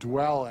let it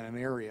dwell in an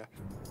area.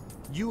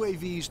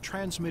 UAVs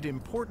transmit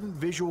important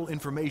visual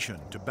information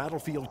to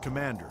battlefield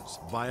commanders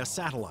via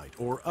satellite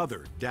or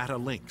other data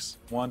links.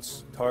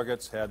 Once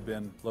targets had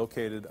been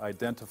located,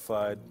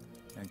 identified,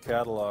 and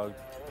cataloged,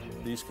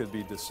 these could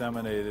be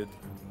disseminated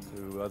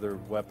to other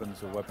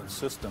weapons or weapon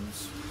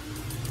systems.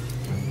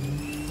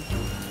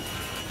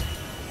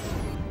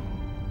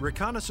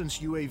 Reconnaissance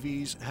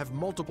UAVs have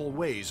multiple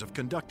ways of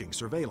conducting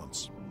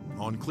surveillance.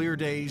 On clear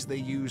days, they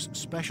use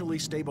specially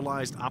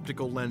stabilized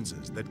optical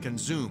lenses that can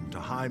zoom to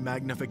high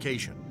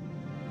magnification.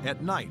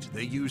 At night,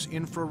 they use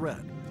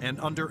infrared, and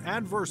under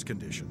adverse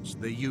conditions,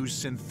 they use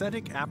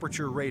synthetic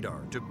aperture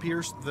radar to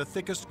pierce the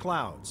thickest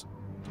clouds,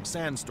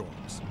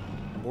 sandstorms,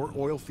 or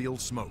oil field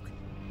smoke.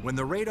 When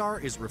the radar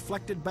is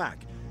reflected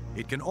back,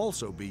 it can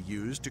also be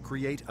used to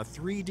create a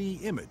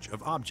 3D image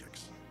of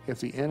objects. If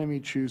the enemy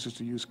chooses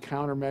to use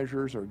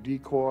countermeasures or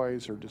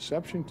decoys or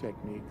deception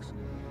techniques,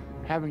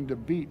 having to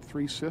beat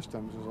 3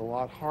 systems is a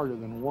lot harder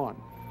than 1.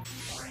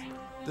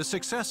 The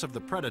success of the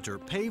Predator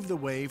paved the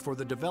way for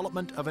the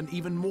development of an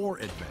even more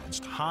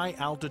advanced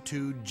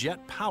high-altitude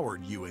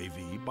jet-powered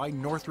UAV by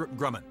Northrop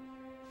Grumman.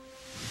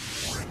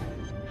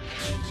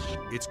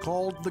 It's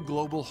called the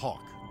Global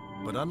Hawk,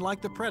 but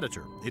unlike the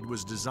Predator, it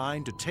was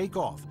designed to take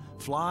off,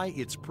 fly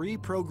its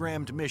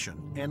pre-programmed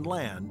mission, and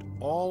land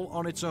all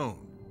on its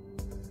own,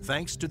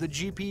 thanks to the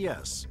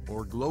GPS,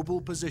 or Global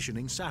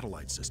Positioning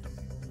Satellite System.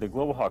 The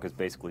Global Hawk is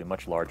basically a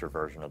much larger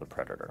version of the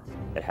Predator.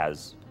 It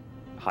has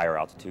higher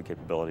altitude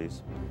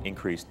capabilities,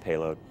 increased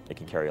payload. It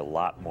can carry a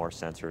lot more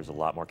sensors, a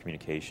lot more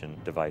communication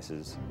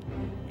devices,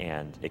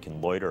 and it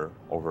can loiter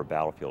over a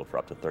battlefield for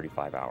up to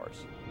 35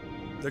 hours.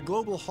 The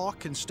Global Hawk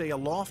can stay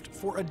aloft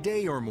for a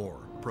day or more,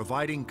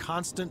 providing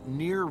constant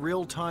near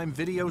real-time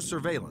video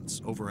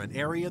surveillance over an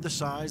area the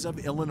size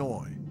of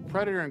Illinois.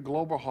 Predator and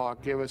Global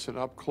Hawk give us an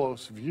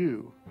up-close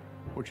view,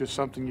 which is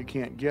something you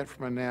can't get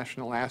from a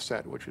national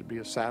asset, which would be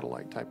a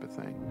satellite type of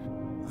thing.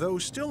 Though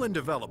still in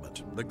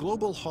development, the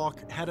Global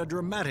Hawk had a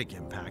dramatic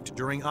impact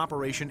during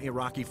Operation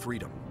Iraqi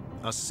Freedom.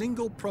 A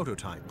single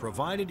prototype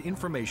provided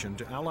information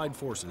to Allied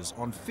forces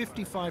on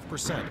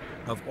 55%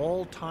 of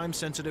all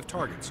time-sensitive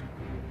targets,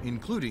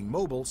 including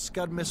mobile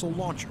Scud missile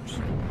launchers.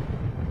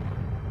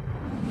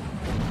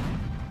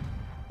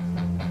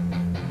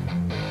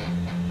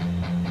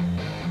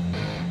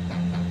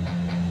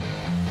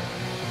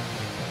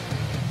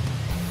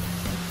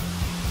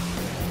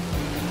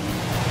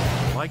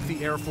 Like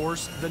the Air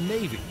Force, the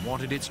Navy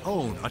wanted its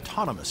own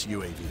autonomous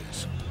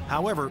UAVs.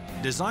 However,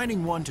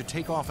 designing one to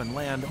take off and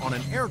land on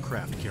an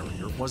aircraft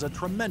carrier was a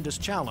tremendous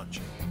challenge.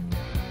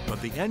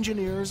 But the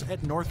engineers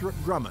at Northrop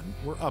Grumman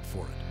were up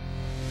for it.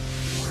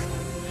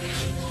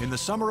 In the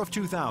summer of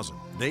 2000,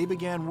 they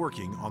began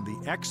working on the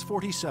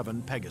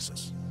X-47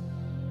 Pegasus.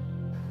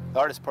 The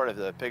hardest part of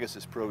the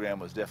Pegasus program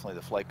was definitely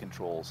the flight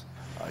controls.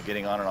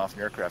 Getting on and off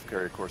an aircraft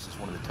carrier, of course, is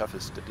one of the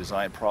toughest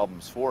design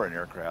problems for an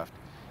aircraft.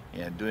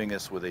 And doing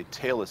this with a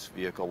tailless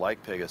vehicle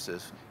like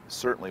Pegasus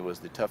certainly was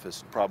the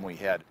toughest problem we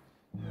had.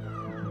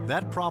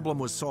 That problem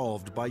was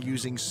solved by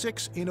using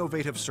 6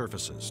 innovative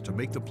surfaces to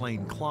make the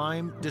plane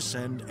climb,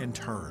 descend, and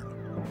turn.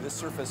 This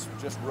surface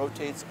just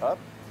rotates up.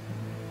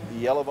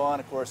 The elevon,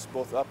 of course,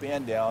 both up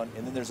and down,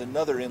 and then there's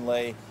another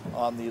inlay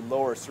on the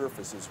lower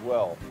surface as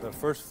well. The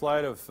first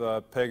flight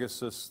of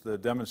Pegasus, the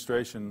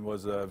demonstration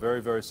was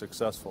very, very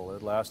successful.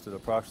 It lasted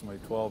approximately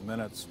 12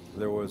 minutes.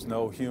 There was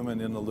no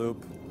human in the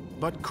loop.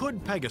 But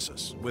could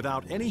Pegasus,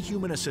 without any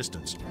human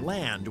assistance,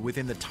 land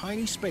within the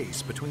tiny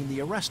space between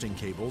the arresting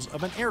cables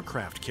of an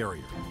aircraft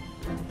carrier?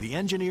 The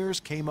engineers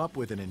came up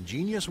with an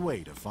ingenious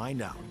way to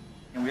find out.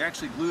 And we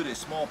actually glued a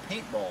small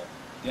paintball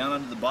down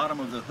under the bottom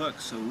of the hook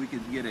so we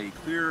could get a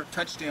clear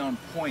touchdown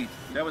point.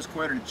 That was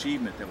quite an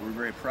achievement that we're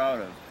very proud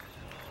of.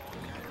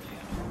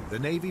 The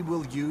Navy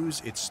will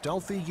use its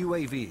stealthy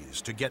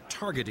UAVs to get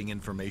targeting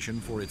information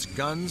for its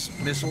guns,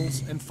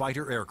 missiles, and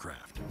fighter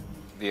aircraft.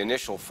 The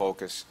initial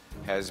focus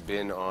has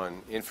been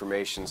on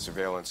information,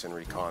 surveillance, and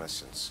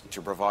reconnaissance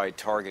to provide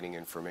targeting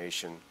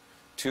information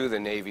to the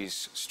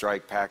Navy's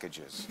strike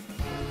packages.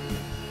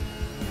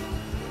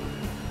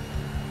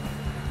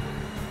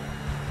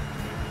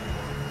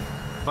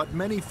 But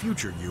many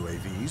future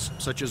UAVs,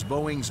 such as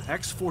Boeing's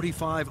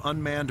X-45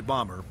 unmanned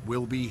bomber,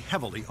 will be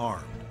heavily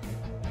armed.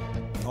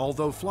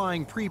 Although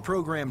flying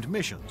pre-programmed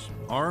missions,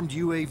 armed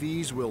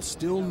UAVs will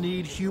still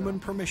need human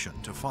permission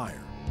to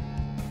fire.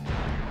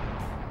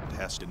 It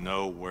has to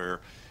know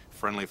where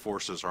friendly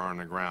forces are on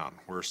the ground,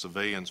 where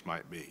civilians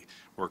might be,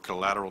 where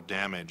collateral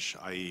damage,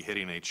 i.e.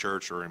 hitting a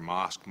church or a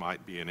mosque,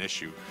 might be an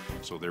issue.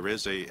 So there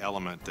is an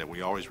element that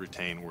we always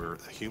retain where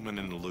a human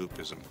in the loop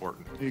is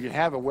important. You can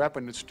have a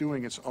weapon that's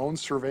doing its own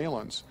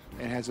surveillance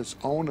and has its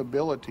own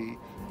ability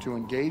to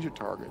engage a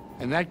target.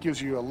 And that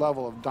gives you a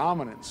level of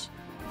dominance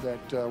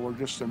that we're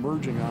just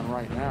emerging on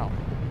right now.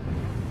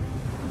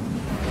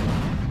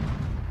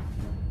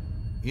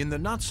 In the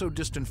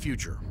not-so-distant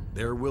future,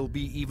 there will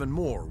be even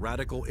more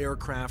radical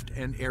aircraft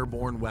and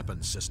airborne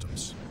weapons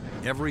systems.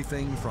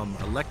 Everything from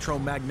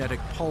electromagnetic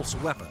pulse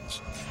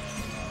weapons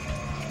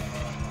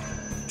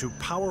to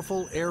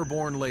powerful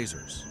airborne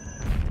lasers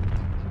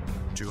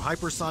to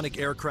hypersonic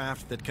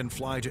aircraft that can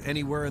fly to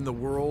anywhere in the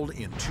world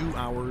in 2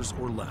 hours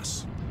or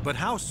less. But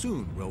how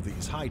soon will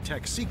these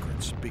high-tech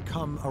secrets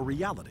become a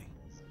reality?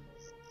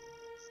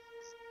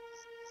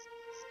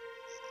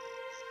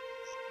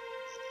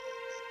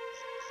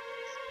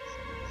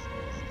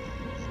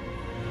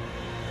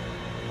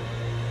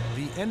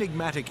 The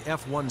enigmatic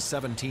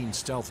F-117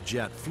 stealth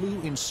jet flew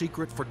in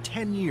secret for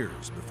 10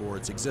 years before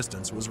its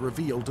existence was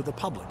revealed to the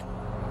public.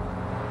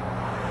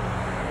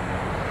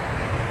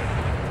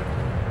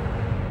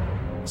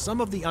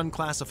 Some of the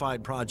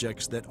unclassified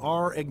projects that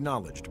are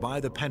acknowledged by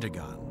the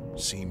Pentagon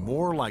seem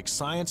more like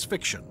science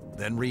fiction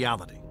than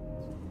reality.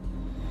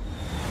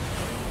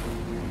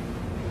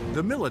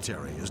 The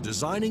military is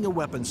designing a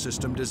weapon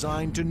system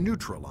designed to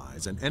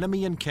neutralize an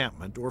enemy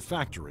encampment or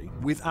factory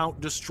without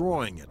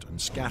destroying it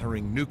and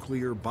scattering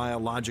nuclear,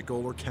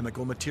 biological, or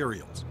chemical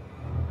materials.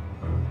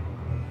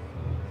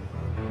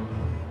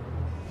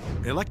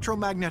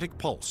 Electromagnetic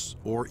pulse,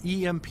 or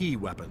EMP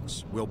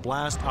weapons, will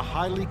blast a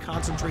highly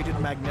concentrated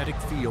magnetic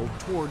field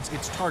towards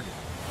its target,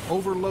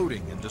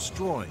 overloading and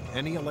destroying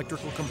any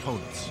electrical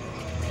components.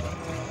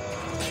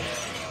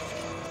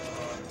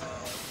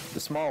 The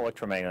small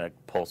electromagnetic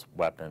pulse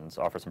weapons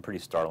offer some pretty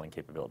startling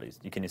capabilities.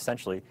 You can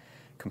essentially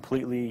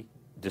completely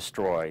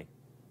destroy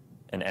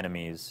an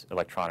enemy's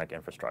electronic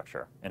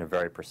infrastructure in a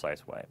very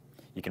precise way.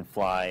 You can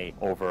fly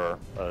over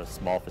a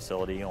small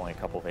facility, only a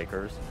couple of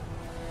acres,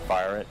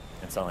 fire it,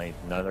 and suddenly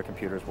none of their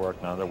computers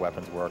work, none of their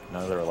weapons work,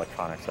 none of their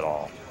electronics at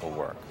all will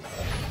work.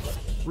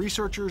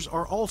 Researchers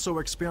are also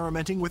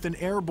experimenting with an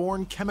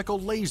airborne chemical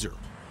laser.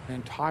 An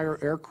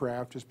entire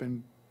aircraft has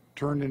been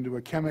turned into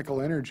a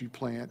chemical energy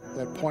plant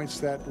that points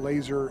that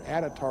laser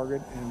at a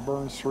target and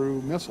burns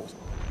through missiles.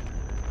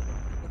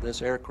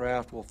 This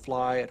aircraft will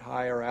fly at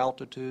higher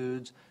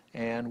altitudes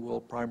and will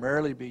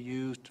primarily be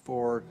used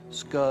for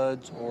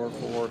Scuds or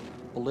for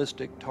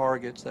ballistic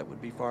targets that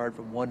would be fired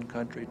from one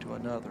country to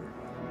another.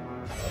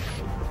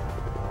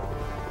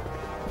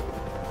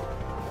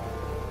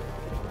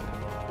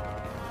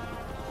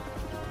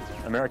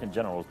 American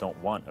generals don't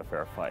want a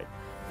fair fight.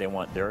 They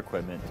want their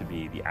equipment to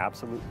be the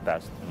absolute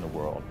best in the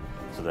world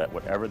so that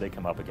whatever they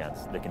come up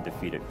against, they can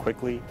defeat it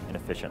quickly and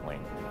efficiently.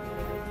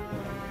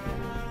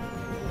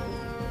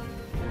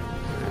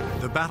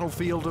 The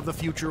battlefield of the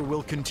future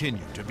will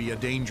continue to be a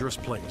dangerous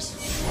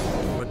place.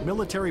 But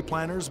military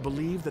planners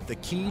believe that the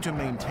key to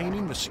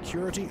maintaining the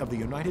security of the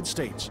United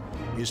States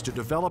is to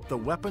develop the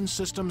weapon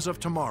systems of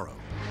tomorrow,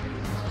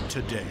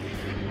 today.